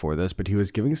was before this, but he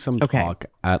was giving some Okay. talk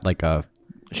at like a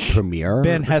premiere.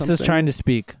 Ben or Hess is something. trying to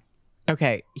speak.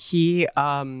 Okay, he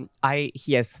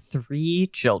has 3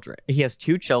 children. He has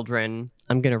 2 children.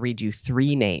 I'm gonna read you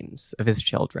 3 names of his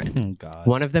children. Oh God.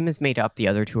 One of them is made up. The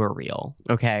other 2 are real.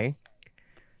 Okay,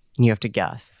 and you have to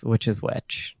guess which is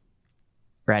which.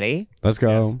 Ready? Let's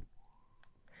go.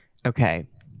 Okay.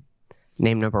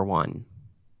 Name number 1.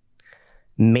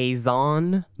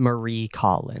 Maison Marie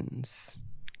Collins.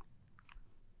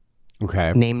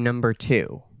 Okay. Name number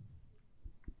 2.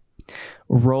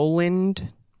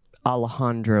 Roland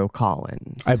Alejandro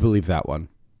Collins. I believe that one.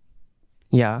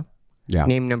 Yeah. Yeah.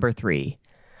 Name number 3.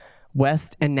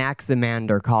 West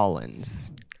Anaximander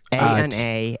Collins.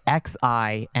 ANAXIMANDER.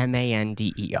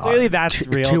 Clearly, that's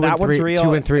real. Two that and one's three. real.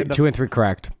 2 and 3. And the- 2 and 3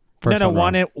 correct. First no,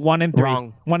 one wrong. 1 and 3.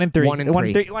 Wrong. 1 and 3. 1 and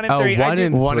 3. 1 and Oh, 3. 1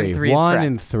 and 3. 1 and 3 is 1 correct.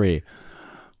 and 3.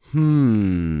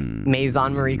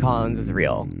 Maison Marie Collins is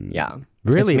real. Yeah.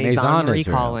 Really? It's Maison Maison Marie is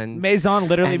real. Collins. Maison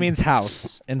literally And means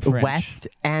house in French. West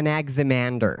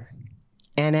Anaximander.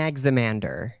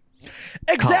 Anaximander.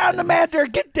 Examiner,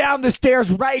 get down the stairs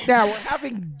right now. We're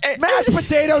having mashed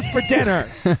potatoes for dinner.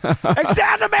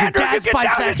 Examiner, dad's get down the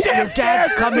bisexual. damn Your dad's stairs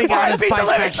coming before out I as beat the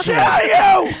living bisexual. shit out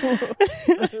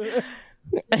of you.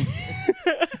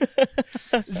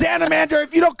 Xanamander,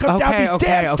 if you don't come down these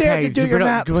damn stairs and do your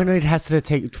nap. It has to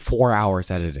take 4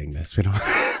 hours editing this. We don't.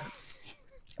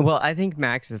 Well, I think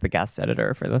Max is the guest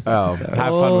editor for this Oh, episode.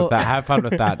 have fun with that. Have fun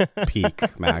with that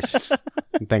peak, Max.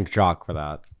 And thank Jock for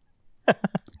that.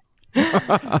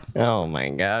 Oh my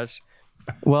gosh.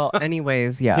 Well,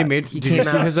 anyways, yeah. Did you see came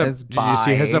out his as Did you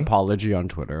see his bi. apology on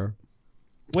Twitter?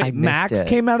 I Wait, missed Max it.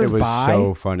 came out It as was bi?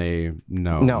 so funny.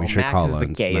 No, No, Misha Max is the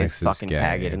Collins. gayest Max is fucking gay.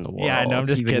 faggot in the world. Yeah, I know. I'm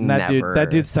just He would kidding. That never-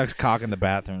 dude sucks cock in the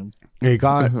bathroom. He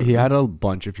had a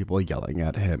bunch of people yelling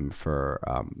at him for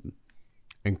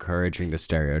encouraging the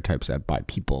stereotypes that bi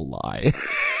people lie.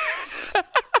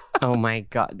 Oh my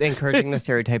god. Encouraging the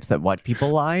stereotypes that what people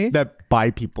lie? That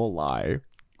bi people lie.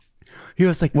 He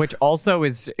was like, Which also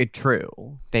is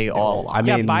true. They all lie. I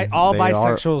mean, All they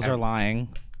bisexuals are lying.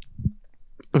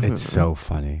 It's so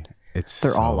funny.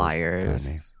 They're all so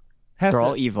liars. Hessa- They're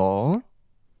all evil,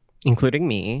 including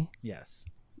me yes.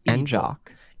 and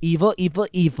Jock. Evil, evil,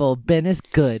 evil. Ben is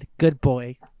good. Good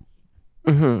boy.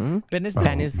 Mm-hmm. Ben is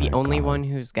Ben Oh is the my only God. one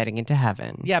who's getting into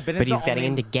heaven. Yeah, Ben is but the he's getting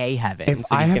only- into gay heaven. If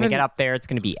So I he's going to haven't- get up there. It's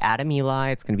going to be Adam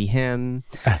Eli. It's going to be him.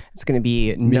 It's going to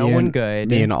be no one good.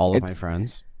 Me and all of my It's-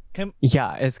 friends.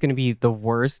 Yeah, it's going to be the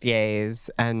worst gays,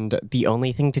 and the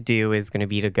only thing to do is going to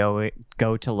be to go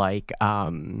to like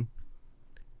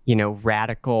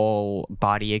radical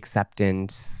body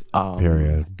acceptance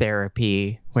Period.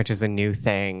 therapy, which is a new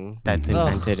thing that's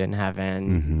invented in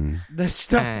heaven. Mm-hmm. The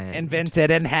stuff And-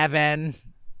 invented in heaven.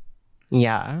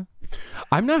 Yeah.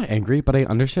 I'm not angry, but I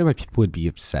understand why people would be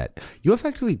upset. You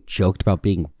effectively joked about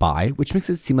being bi, which makes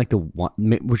it seem like the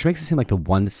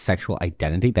one sexual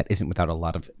identity that isn't without a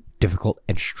lot of difficult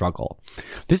and struggle.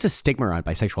 There's a stigma around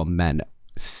bisexual men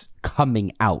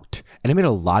coming out, and it made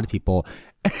a lot of people,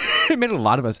 it made a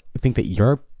lot of us think that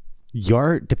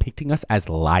you're depicting us as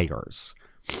liars.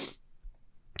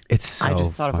 It's so I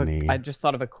just thought funny.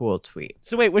 of a cool tweet.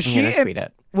 So wait, was I'm gonna she tweet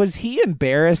it. was he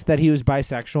embarrassed that he was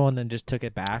bisexual and then just took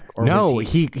it back? Or No,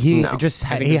 was he No, just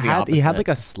I think he it was the had opposite. like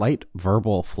a slight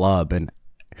verbal flub, and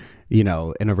in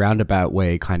a roundabout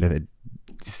way, kind of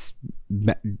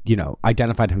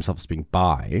identified himself as being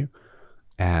bi,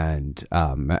 and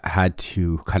had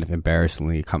to kind of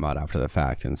embarrassingly come out after the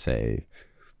fact and say,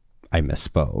 "I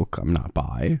misspoke. I'm not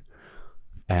bi,"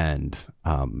 and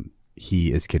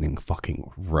he is getting fucking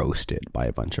roasted by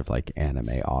a bunch of like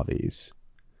anime obbies.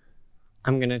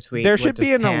 I'm gonna tweet. There should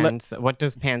be what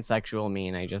does pansexual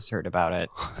mean? I just heard about it.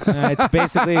 it's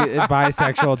basically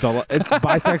bisexual. It's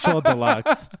bisexual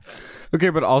deluxe. Okay,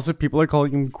 but also people are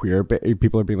calling him queer.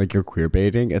 People are being like, "You're queer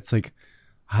baiting." It's like,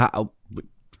 how,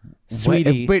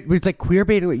 Sweetie. Wait, it's like queer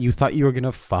baiting. You thought you were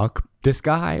gonna fuck this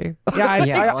guy?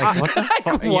 Yeah, What the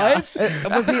fuck? What?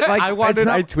 was he like? I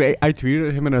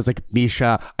tweeted him and I was like,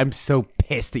 "Misha, I'm so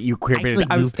pissed that you queer baited."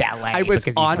 actually moved to LA I was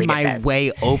because you on tweeted my this.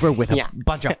 way over with Yeah. a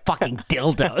bunch of fucking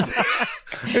dildos.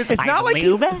 It's not like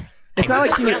he, it's not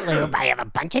like he. I have a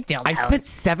bunch of dildos. I spent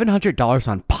 $700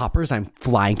 on poppers. I'm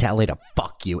flying to LA to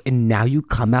fuck you, and now you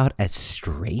come out as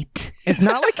straight. It's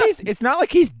not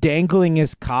like he's dangling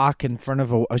his cock in front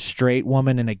of a straight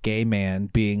woman and a gay man,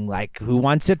 being like, "Who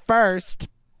wants it first?"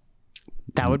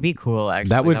 That would be cool. Actually,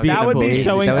 That would be That would be amazing.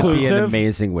 so That would be an inclusive.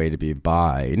 amazing way to be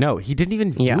bi. No, he didn't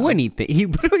even Yeah. do anything. He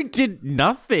literally did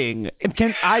nothing.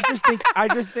 I just think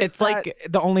It's that like-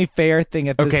 the only fair thing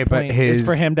at this Okay, but point is his-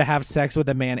 for him to have sex with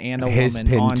a man and a His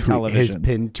woman on television.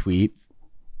 pinned tweet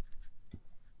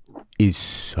is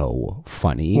so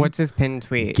funny. What's his pin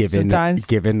tweet? given Sometimes-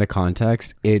 the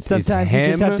context? It Sometimes is him. you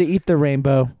just have to eat the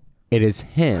rainbow. It is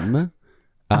him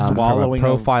Swallowing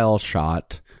from a profile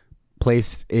shot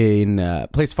placed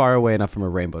far away enough from a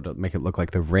rainbow to make it look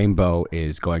like the rainbow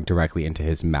is going directly into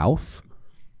his mouth.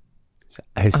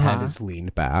 His head is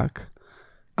leaned back,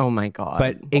 Oh my god!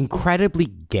 but incredibly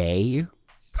gay.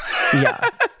 yeah,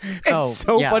 It's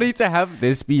so funny to have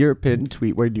this be your pinned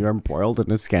tweet when you're embroiled in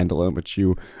a scandal in which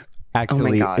you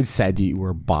actually God. said you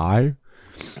were bi.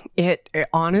 It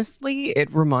honestly,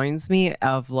 it reminds me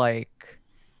of like,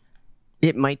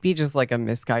 it might be just like a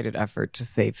misguided effort to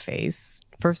save face.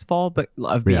 First of all, but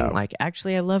of being Yeah. like,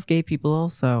 actually, I love gay people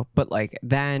also. But like,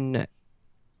 then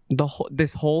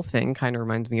this whole thing kind of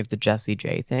reminds me of the Jessie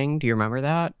J thing. Do you remember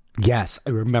that? Yes,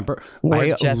 I remember.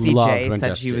 Where I Jessie loved J when said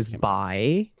Jessie she J was came out.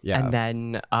 bi, Yeah. and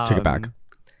then Took it back.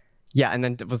 Yeah, and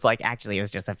then it was like, actually, it was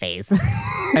just a face.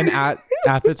 And at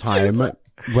the time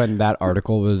when that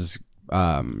article was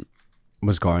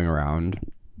going around,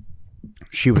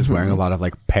 she was wearing a lot of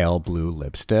like pale blue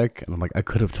lipstick, and I'm like, I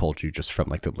could have told you just from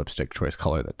like the lipstick choice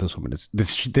color that this woman is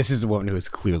this is a woman who is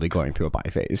clearly going through a bi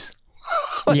phase.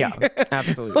 Yeah,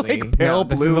 absolutely. like pale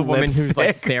this blue is a woman who's like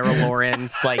lipstick. Sarah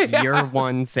Lawrence, like year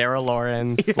one Sarah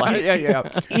Lawrence. Like, yeah.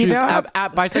 You know how-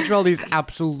 Bisexuality is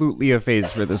absolutely a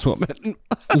phase for this woman.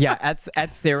 yeah,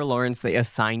 at Sarah Lawrence, they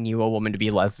assign you a woman to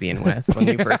be lesbian with when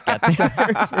you first get there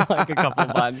for like a couple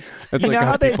months. It's You like know how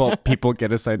how they people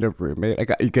get assigned a roommate.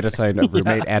 You get assigned a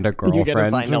roommate and a girlfriend. You get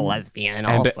assigned a lesbian and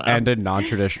also. and a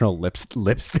non-traditional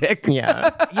lipstick.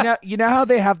 yeah, You know how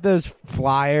they have those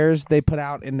flyers they put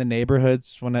out in the neighborhoods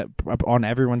on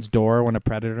everyone's door when a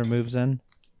predator moves in.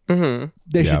 mm-hmm.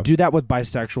 They Yeah. should do that with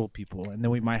bisexual people, and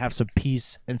then we might have some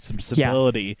peace and some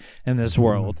stability in this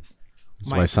world.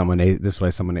 That's why someone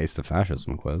aced the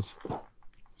fascism quiz.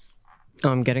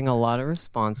 I'm getting a lot of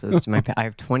responses to my. I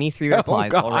have 23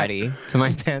 replies God. already to my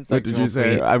pansexual What did you say?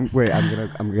 tweet. I'm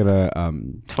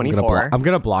gonna 24. I'm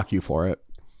gonna block you for it.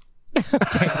 I'm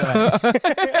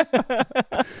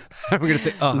gonna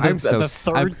say, oh, I'm This is so the s-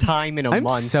 third I'm- time in a I'm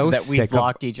month so that we've sick of-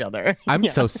 blocked each other. I'm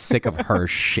so sick of her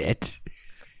shit.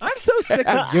 I'm so sick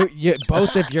of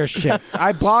both of your shits.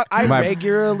 I My-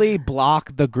 regularly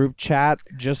block the group chat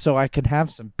just so I can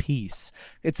have some peace.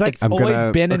 It's like always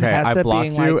been in I Hesse blocked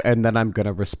being you, like, and then I'm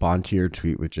gonna respond to your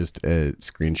tweet with just a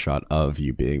screenshot of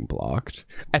you being blocked,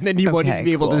 and then you won't Okay, even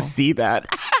be able to cool. see that.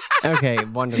 Okay,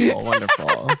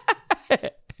 wonderful.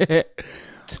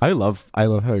 I love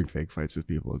having fake fights with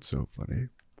people. It's so funny.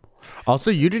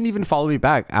 Also, you didn't even follow me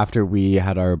back after we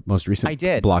had our most recent I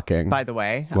did. blocking. By the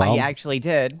way, Well, I actually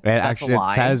did. It That's actually a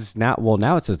lie. says now. Well,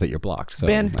 now it says that you're blocked. So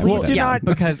Ben, I please would- do Yeah, not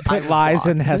because I put was lies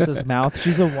in blocked. Hessa's mouth.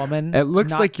 She's a woman. It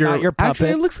looks like you're not your puppet. Actually,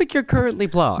 it looks like you're currently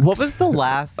blocked. What was the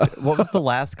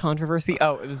last controversy?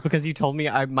 Oh, it was because you told me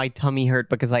my tummy hurt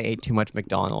because I ate too much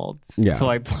McDonald's. Yeah. So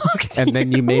I blocked And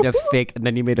then you made a fake. And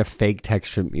then you made a fake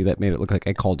text from me that made it look like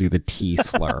I called you the T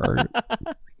slur.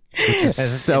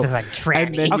 So It's like tranny.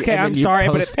 and then Okay, and then I'm you sorry,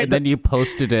 but post- and then you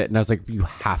posted it, and I was like, "You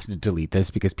have to delete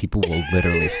this because people will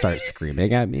literally start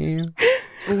screaming at me."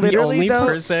 Literally, the only though,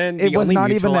 person, it the was only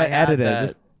not even mutual I had edited.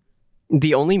 that-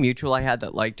 the only mutual I had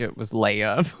that liked it was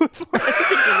Leia.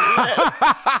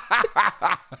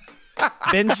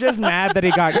 Ben's just mad that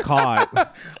he got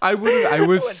caught. I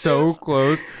was so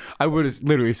close. I was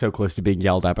literally so close to being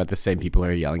yelled at by the same people who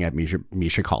are yelling at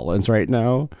Misha Collins right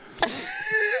now.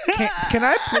 Can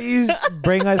I please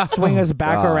swing us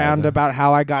back God. around about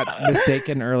how I got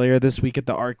mistaken earlier this week at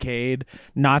the arcade?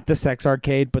 Not the sex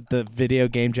arcade, but the video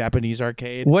game Japanese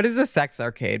arcade. What is a sex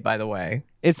arcade, by the way?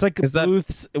 It's like Is that-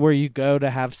 booths where you go to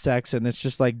have sex, and it's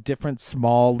just like different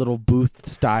small little booth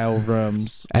style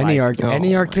rooms. Any Like-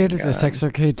 arcade is a God. sex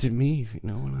arcade to me. If you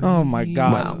know what I Oh my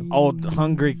god, Wow. old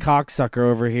hungry cocksucker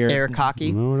over here. Air cocky?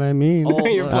 You know what I mean?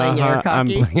 You're playing air I'm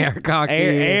cocky? playing air cocky.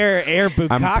 air bukkake.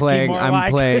 I'm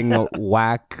playing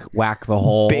whack the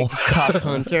hole. Big cock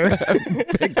hunter.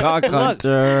 Big cock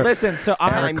hunter. Listen, so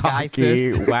Time cocky,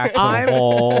 Geisis. whack the I'm-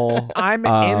 hole. I'm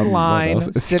in what line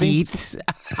else? sitting. Skeet.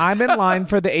 I'm in line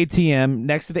for the ATM.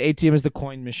 Next to the ATM is the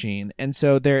coin machine, and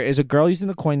so there is a girl using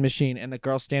the coin machine, and the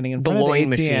girl standing in The front of the loin ATM.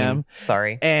 machine.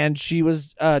 Sorry. And she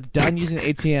was done using the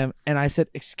ATM, and I said,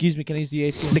 "Excuse me, can I use the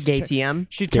ATM?" The gay TM.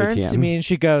 She turns to ATM. me and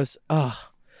she goes, "Oh,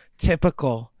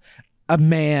 typical, a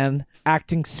man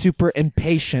acting super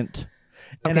impatient."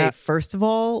 And Okay, first of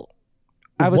all,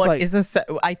 I was what like- is a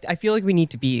I feel like we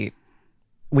need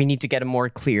to get a more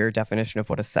clear definition of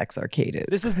what a sex arcade is.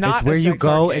 "This is not It's where a you sex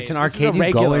go. arcade. It's an This is a arcade you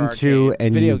go regular into, arcade,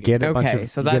 and video you get a bunch Okay, of.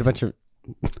 so you get a that's- bunch of.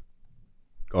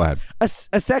 Go ahead. A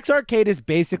sex arcade is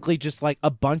basically just like a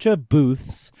bunch of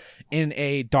booths in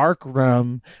a dark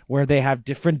room where they have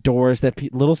different doors that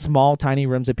little small tiny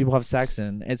rooms that people have sex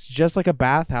in. It's just like a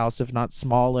bathhouse, if not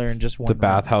smaller, and just one. It's a room.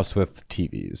 bathhouse with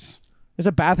TVs. It's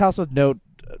a bathhouse with no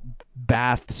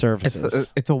bath services.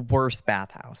 It's a worse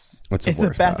bathhouse. It's a It's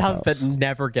worse a bathhouse bathhouse. that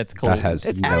never gets cleaned. That has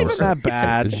It's no not even that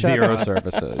bad. Shut Zero up.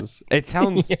 services. It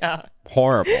sounds Yeah.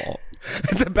 horrible.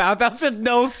 It's a bathhouse with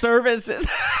no services.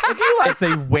 It's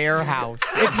a warehouse.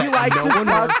 If you like no to one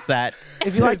suck- works at.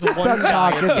 if you like to There's one suck guy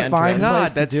cock, at it's the a fine entrance. place God,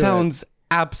 to that do it. sounds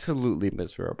absolutely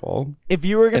miserable. If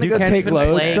you were gonna go take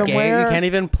loads somewhere, You can't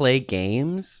even play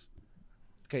games.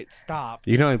 okay, stop.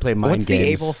 You can only play mind What's games. the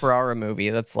Abel Ferrara movie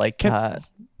that's like?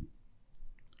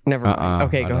 Never mind.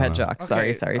 Okay, I go don't ahead, know. Jock.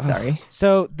 Sorry. Okay.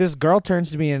 So this girl turns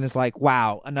to me and is like,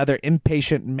 "Wow, another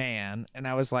impatient man." And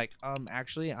I was like,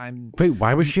 actually, I'm. Wait,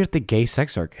 why was she at the gay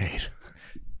sex arcade?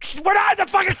 We're not at the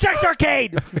fucking sex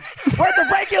arcade. We're at the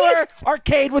regular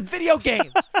arcade with video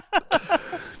games.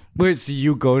 Wait, so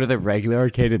you go to the regular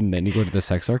arcade and then you go to the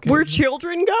sex arcade? Where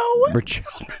children go? We're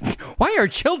children. Why are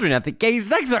children at the gay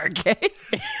sex arcade?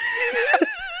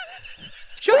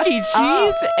 Chuck E.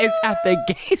 Cheese is at the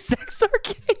gay sex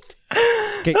arcade.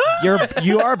 Okay,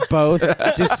 you are both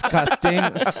disgusting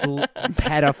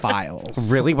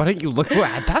pedophiles. Really? Why don't you look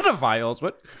at pedophiles?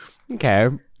 What? Okay.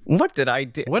 What did I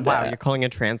do? What Wow, the- you're calling a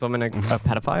trans woman a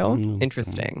pedophile?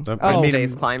 Interesting. Oh. In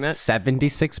today's climate,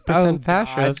 76%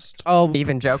 fascist. Oh,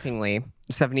 even jokingly,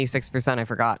 76%. I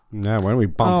forgot. Yeah, why don't we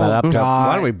bump Oh, that up to? God.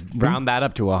 Why don't we round that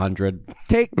up to 100?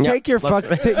 take your let's-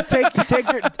 fuck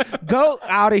take your go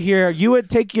out of here. You would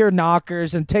take your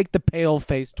knockers and take the pale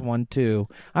faced one too.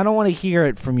 I don't want to hear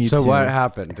it from you. So two. what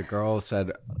happened? The girl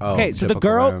said, "Oh." Okay, so the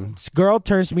typical man. girl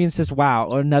turns to me and says, "Wow,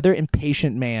 another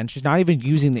impatient man." She's not even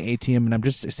using the ATM, and I'm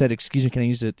just said, "Excuse me, can I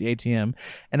use the ATM?"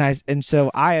 And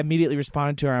so I immediately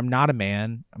responded to her, "I'm not a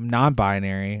man. I'm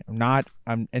non-binary.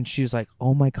 And she's like,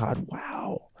 "Oh my god,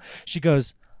 wow." She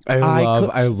goes,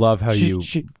 I love how you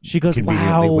she goes,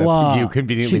 conveniently "Wow." you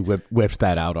conveniently whipped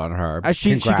that out on her.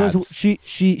 She Congrats. goes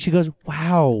she goes,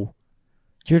 "Wow,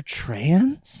 you're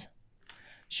trans?"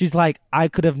 She's like, I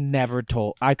could never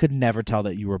tell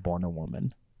that you were born a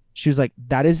woman." She was like,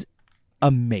 "That is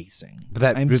amazing. But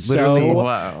that I'm was literally- so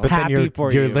Wow. But then happy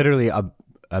for you're you." literally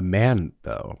a man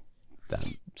though.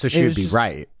 Then so she It would was be just-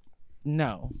 right.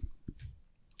 No.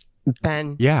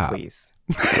 Ben, Yeah. please.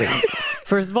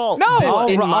 First of all, No,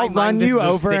 this, in my I'll mind, run this you is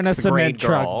over in a sixth grade cement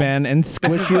truck, girl. Ben, and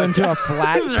squish you into a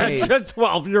flat face.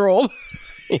 12-year-old.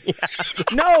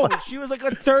 No, she was like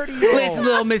a 30-year-old. Listen,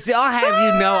 little missy, I'll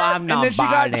have you know I'm not And then she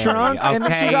got drunk, okay?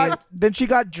 and then she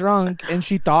got drunk, and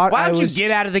she thought Why I don't was. you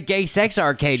get out of the gay sex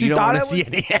arcade? She You don't thought want to it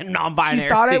see any non-binary. She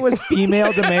thought I was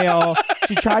female to male.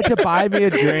 She tried to buy me a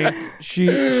drink. She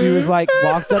was like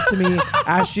walked up to me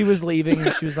as she was leaving,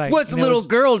 and she was like, What's a little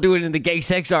girl doing in the gay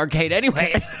sex arcade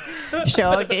anyway?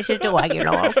 So this is the way,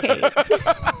 okay.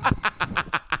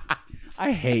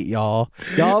 I hate y'all.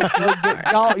 Y'all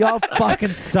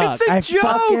fucking suck. It's a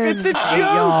joke. It's a hate joke.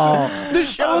 Y'all. The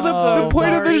show, the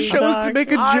point of the show is to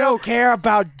make a I don't joke. care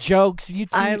about jokes. You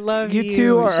two, I love you,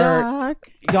 two are. Jacques.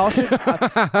 Y'all should.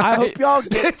 I hope y'all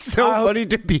get. It's so funny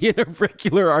to be in a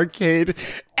regular arcade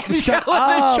and Shut yell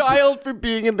at up. a child for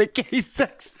being in the gay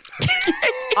sex.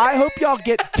 I hope y'all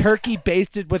get turkey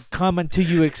basted with cum until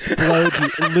you explode,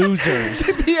 you losers.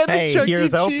 To be at a Hey, Chuck E.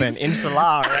 here's Cheese. open.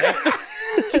 Inshallah, right?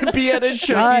 To be at a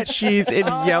Chuck Shut E. Cheese and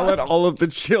yell at all of the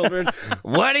children.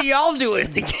 What are y'all doing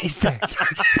in the gay sex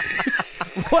arcade?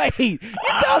 Wait, you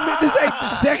tell me this ain't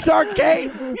the sex arcade?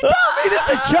 You tell me this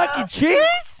is Chuck E.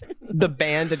 Cheese? The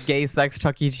band at gay sex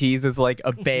Chuck E. Cheese is like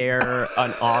a bear,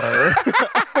 an otter.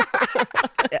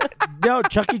 No,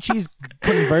 Chuck E. Cheese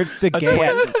converts to gay.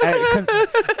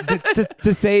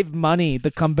 To save money,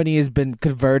 the company has been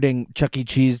converting Chuck E.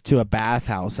 Cheese to a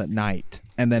bathhouse at night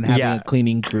and then having a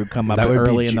cleaning crew come up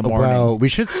early in the morning. Well, we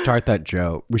should start that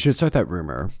joke. We should start that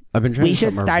rumor. I've been trying We to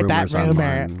should start that rumors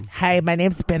rumor. online. Hey, my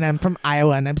name's Ben. I'm from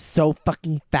Iowa, and I'm so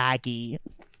fucking faggy.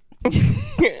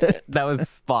 That was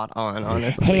spot on,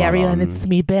 honestly. Hey, everyone, on. it's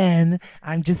me, Ben.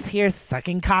 I'm just here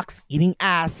sucking cocks, eating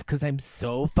ass, because I'm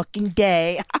so fucking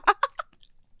gay.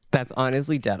 That's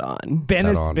honestly dead on. Ben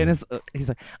is, he's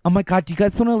like, oh my God, do you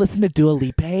guys want to listen to Dua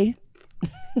Lipa?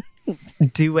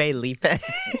 Dua Lipa.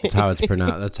 That's how it's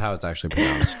pronounced. That's how it's actually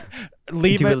pronounced.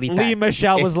 Dua Lipa. Lee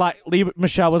Michelle was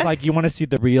like, you want to see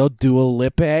the real Dua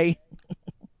Lipa?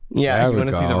 Yeah, There you we want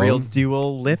to see the go. real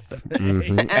dual lip?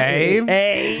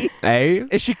 Hey,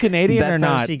 is she Canadian That's or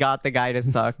how not? she got the guy to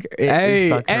suck. Hey,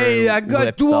 suck her hey, I got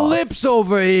lips dual off. lips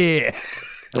over here.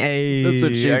 Hey, That's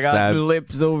what she I got said.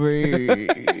 lips over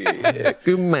here.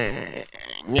 Come on.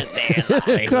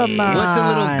 Come on. What's a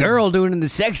little girl doing in the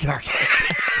sex arcade?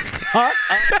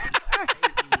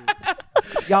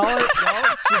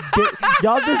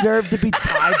 Y'all deserve to be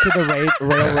tied to the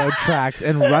railroad tracks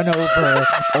and run over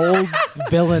old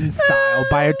villain style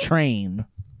by a train.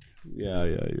 Yeah.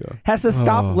 Hessa,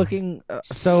 stop looking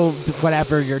so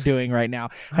whatever you're doing right now.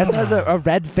 Hessa has a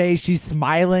red face. She's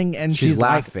smiling and She's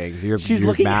like, laughing. she's you're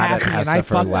looking mad happy, at and I Hessa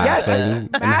for fucking laughing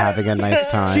and having a nice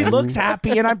time. She looks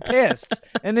happy and I'm pissed.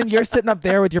 And then you're sitting up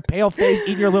there with your pale face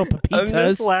eating your little I'm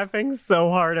just pepitas. laughing so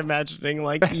hard imagining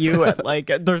like you at like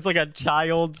there's like a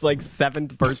child's like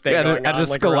 7th birthday going on,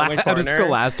 like, around the at a corner.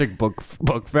 Scholastic book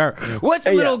fair. What's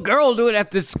a little girl doing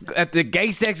at the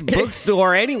gay sex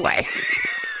bookstore anyway?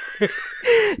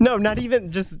 No, not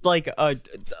even just like a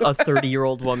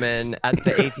 30-year-old woman at the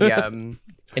ATM,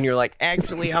 and you're like,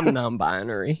 actually, I'm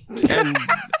non-binary, and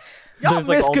there's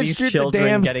like all these misconstrued the children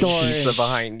damn getting story. pizza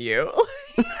behind you.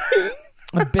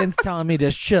 And Ben's telling me to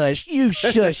shush. You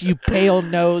shush, you pale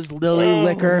nosed lily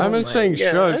licker. I'm not saying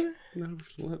God. shush.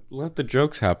 Let the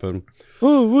jokes happen.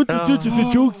 Oh, what the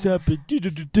jokes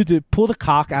happen? Pull the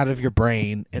cock out of your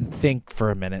brain and think for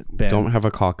a minute, Ben. Don't have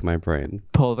a cock in my brain.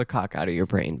 Pull the cock out of your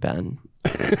brain, Ben.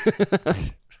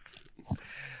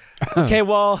 Okay,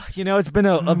 well, it's been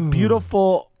a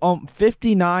beautiful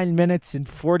 59 minutes and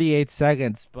 48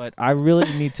 seconds, but I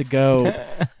really need to go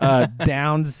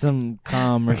down some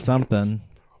cum or something.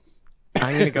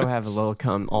 I'm gonna go have a little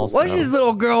cum also. What's this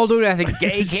little girl doing at the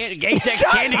gay sex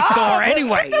candy store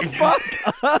anyways? Fuck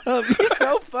up. You're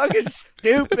so fucking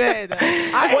stupid.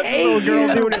 I What's hate the little girl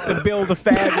you. doing at the Build a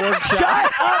Fag workshop?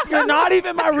 Shut up. You're not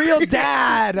even my real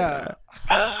dad.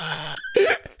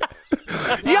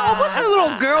 Yo, what's the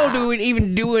little girl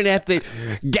doing at the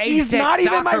gay He's sex not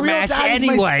even my soccer real match dad. He's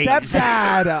anyways? my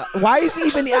stepdad. Why is he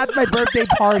even at my birthday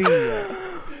party?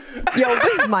 Yo,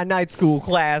 this is my night school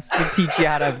class to teach you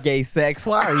how to have gay sex.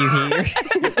 Why are you here?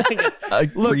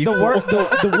 Look,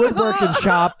 the woodworking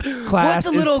shop class. What's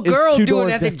a little is girl two doing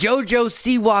doors at the down. JoJo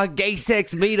Siwa gay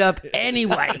sex meetup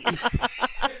anyways?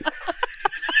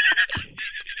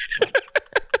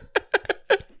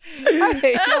 I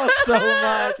hate y'all so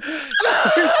much.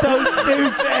 You're so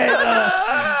stupid.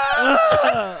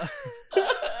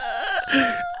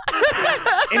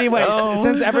 Anyways,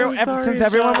 since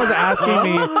everyone was asking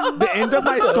me, the end of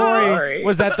my story sorry.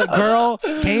 was that the girl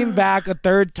came back a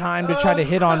third time to try to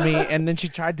hit on me, and then she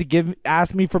tried to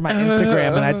ask me for my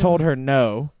Instagram, and I told her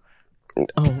no.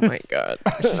 Oh my god.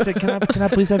 She said, "Can I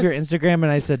please have your Instagram?"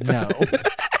 And I said no.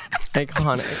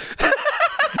 Iconic.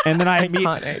 and then I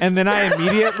Iconic.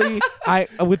 immediately,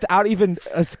 without even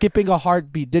skipping a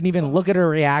heartbeat, didn't even look at her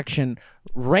reaction,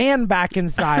 ran back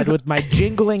inside with my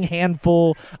jingling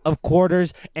handful of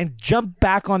quarters and jumped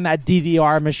back on that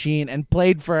DDR machine and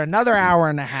played for another hour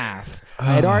and a half. I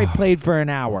had already played for an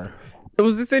hour.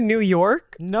 Was this in New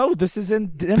York? No, this is in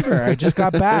Denver. I just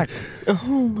got back. Oh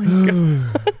my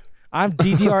god. I'm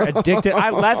DDR addicted.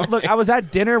 I left. Look, I was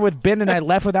at dinner with Ben, and I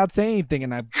left without saying anything,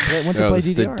 and I went to play It's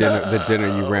DDR. the dinner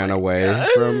you ran away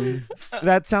from.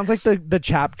 That sounds like the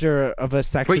chapter of a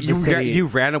Sex Wait, and the City. you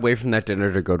ran away from that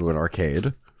dinner to go to an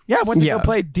arcade? Yeah, I went to Yeah. go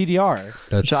play DDR.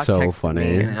 That's Jacques so texted funny.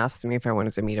 me and asked me if I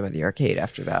wanted to meet him at the arcade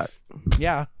after that.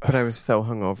 Yeah, But I was so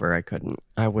hungover I couldn't.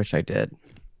 I wish I did.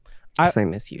 Because I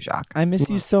miss you, Jacques. I miss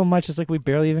you so much. It's like we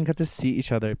barely even got to see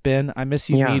each other. Ben, I miss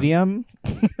you, Yeah. medium.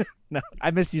 No,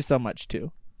 I miss you so much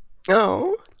too.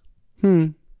 Oh.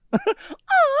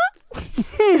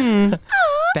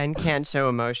 Ben can't show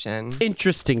emotion.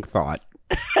 Interesting thought.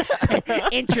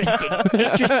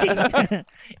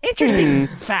 Interesting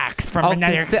facts from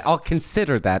I'll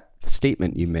consider that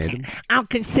statement you made. I'll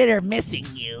consider missing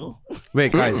you.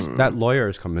 Wait, guys, that lawyer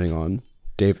is coming on.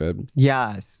 David.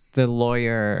 Yes, the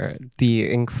lawyer, the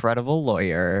incredible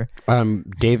lawyer.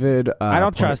 David. I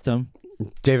don't trust him.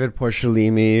 David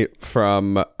Porcellini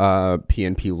from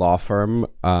PNP Law Firm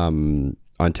on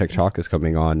TikTok is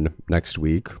coming on next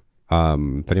week.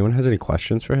 If anyone has any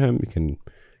questions for him, you can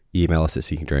email us at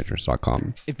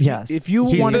seekingstrangers.com. If you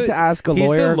wanted to ask a lawyer,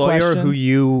 he's the lawyer question, who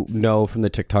you know from the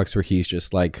TikToks where he's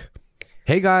just like,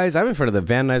 hey guys, I'm in front of the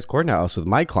Van Nuys courthouse with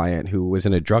my client who was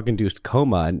in a drug-induced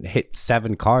coma and hit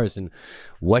 7 cars. And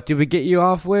what did we get you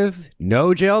off with?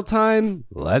 No jail time?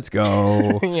 Let's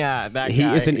go. Yeah, that He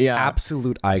guy. is an yeah.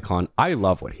 absolute icon. I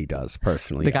love what he does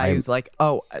personally. The guy who's like,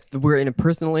 oh, we're in a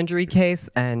personal injury case,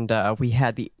 and we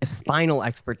had the spinal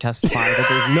expert testify that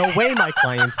there's no way my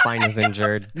client's spine is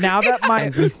injured. now that my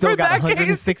And we still got For that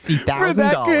case,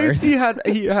 $160,000.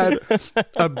 he had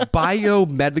a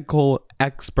biomedical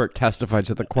expert testify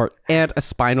to the court and a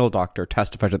spinal doctor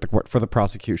testify to the court for the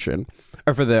prosecution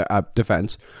or for the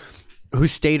defense, who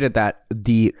stated that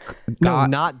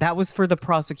that was for the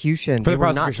prosecution. They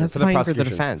were not testifying for the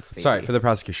defense. Baby. Sorry, for the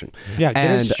prosecution. get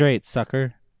it straight,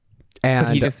 sucker. And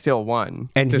But he just still won.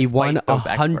 and he won despite those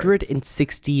experts.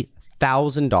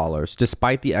 $160,000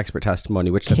 despite the expert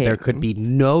testimony, which said there could be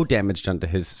no damage done to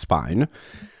his spine.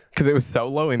 Because it was so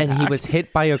low impact. And he was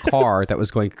hit by a car that was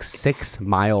going 6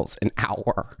 miles an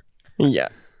hour. Yeah.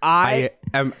 I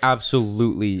am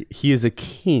absolutely. He is a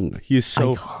king. He is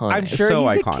so. I'm sure so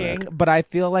he's iconic. a king, but I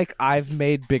feel like I've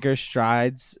made bigger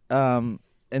strides and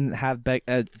have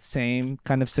same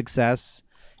kind of success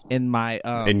in my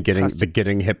in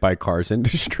getting hit by cars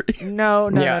industry. No.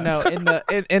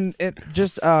 In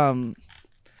just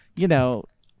you know,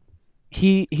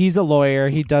 he's a lawyer.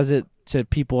 He does it to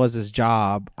people as his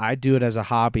job. I do it as a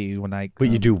hobby when I. But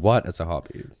you do what as a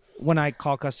hobby? When I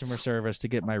call customer service to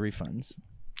get my refunds.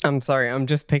 I'm sorry. I'm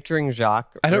just picturing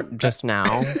Jacques just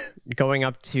now going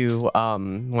up to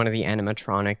one of the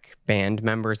animatronic band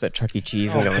members at Chuck E.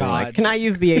 Cheese and going like, "Can I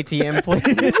use the ATM, please?"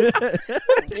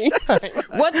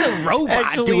 What's a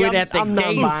robot doing at the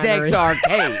gay sex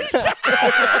arcade?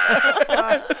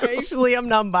 Actually, I'm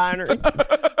non-binary.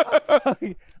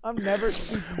 I'm never.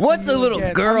 What's a little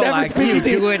again. girl I'm never like you speaking to-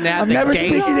 doing at I'm the never gay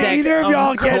speaking to sex either of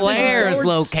y'all again. This is Claire's so-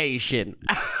 location?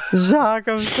 Jacques,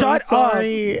 I'm Shut so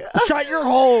sorry. up! Shut your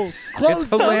holes. Close It's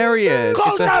hilarious.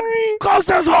 Close It's a- them. Close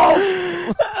those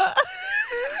holes.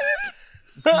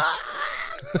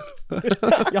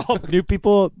 Y'all, new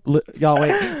people. Y'all,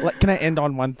 wait. Can I end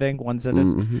on one thing? One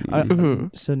sentence.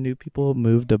 So new people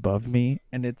moved above me,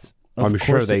 and it's. I'm of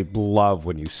sure course they love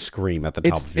when you scream at the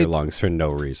top of your it's- lungs for no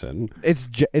reason. It's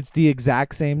the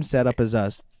exact same setup as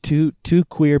us. Two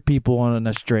queer people and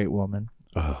a straight woman.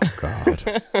 Oh God.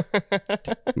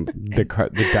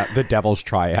 the devil's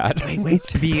triad. Wait,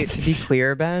 to be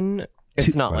clear, Ben,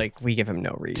 it's not like we give him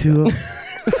no reason.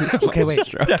 Okay, wait.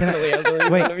 Definitely has a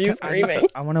reason of you screaming.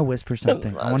 I want to whisper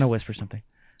something.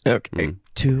 Okay.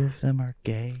 2 of them are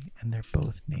gay, and they're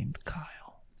both named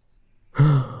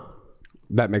Kyle.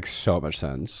 That makes so much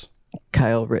sense.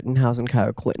 Kyle Rittenhouse and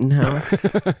Kyle Clittenhouse.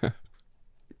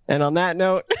 And on that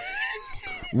note,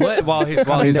 What? While his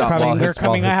coming. They're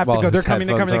coming. I have to go. They're coming.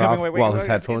 Wait, While his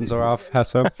headphones are off,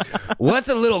 Hessa. What's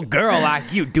a little girl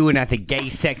like you doing at the gay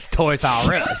sex Toys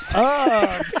R Us?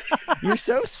 Oh, you're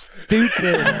so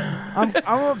stupid. I'm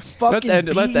a fucking.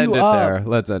 Let's end it there.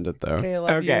 Let's end it there. Okay, I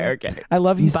love you. okay. I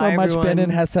love you so Bye, much, Ben everyone.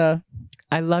 and Hessa.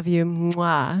 I love you.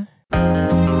 Mwah.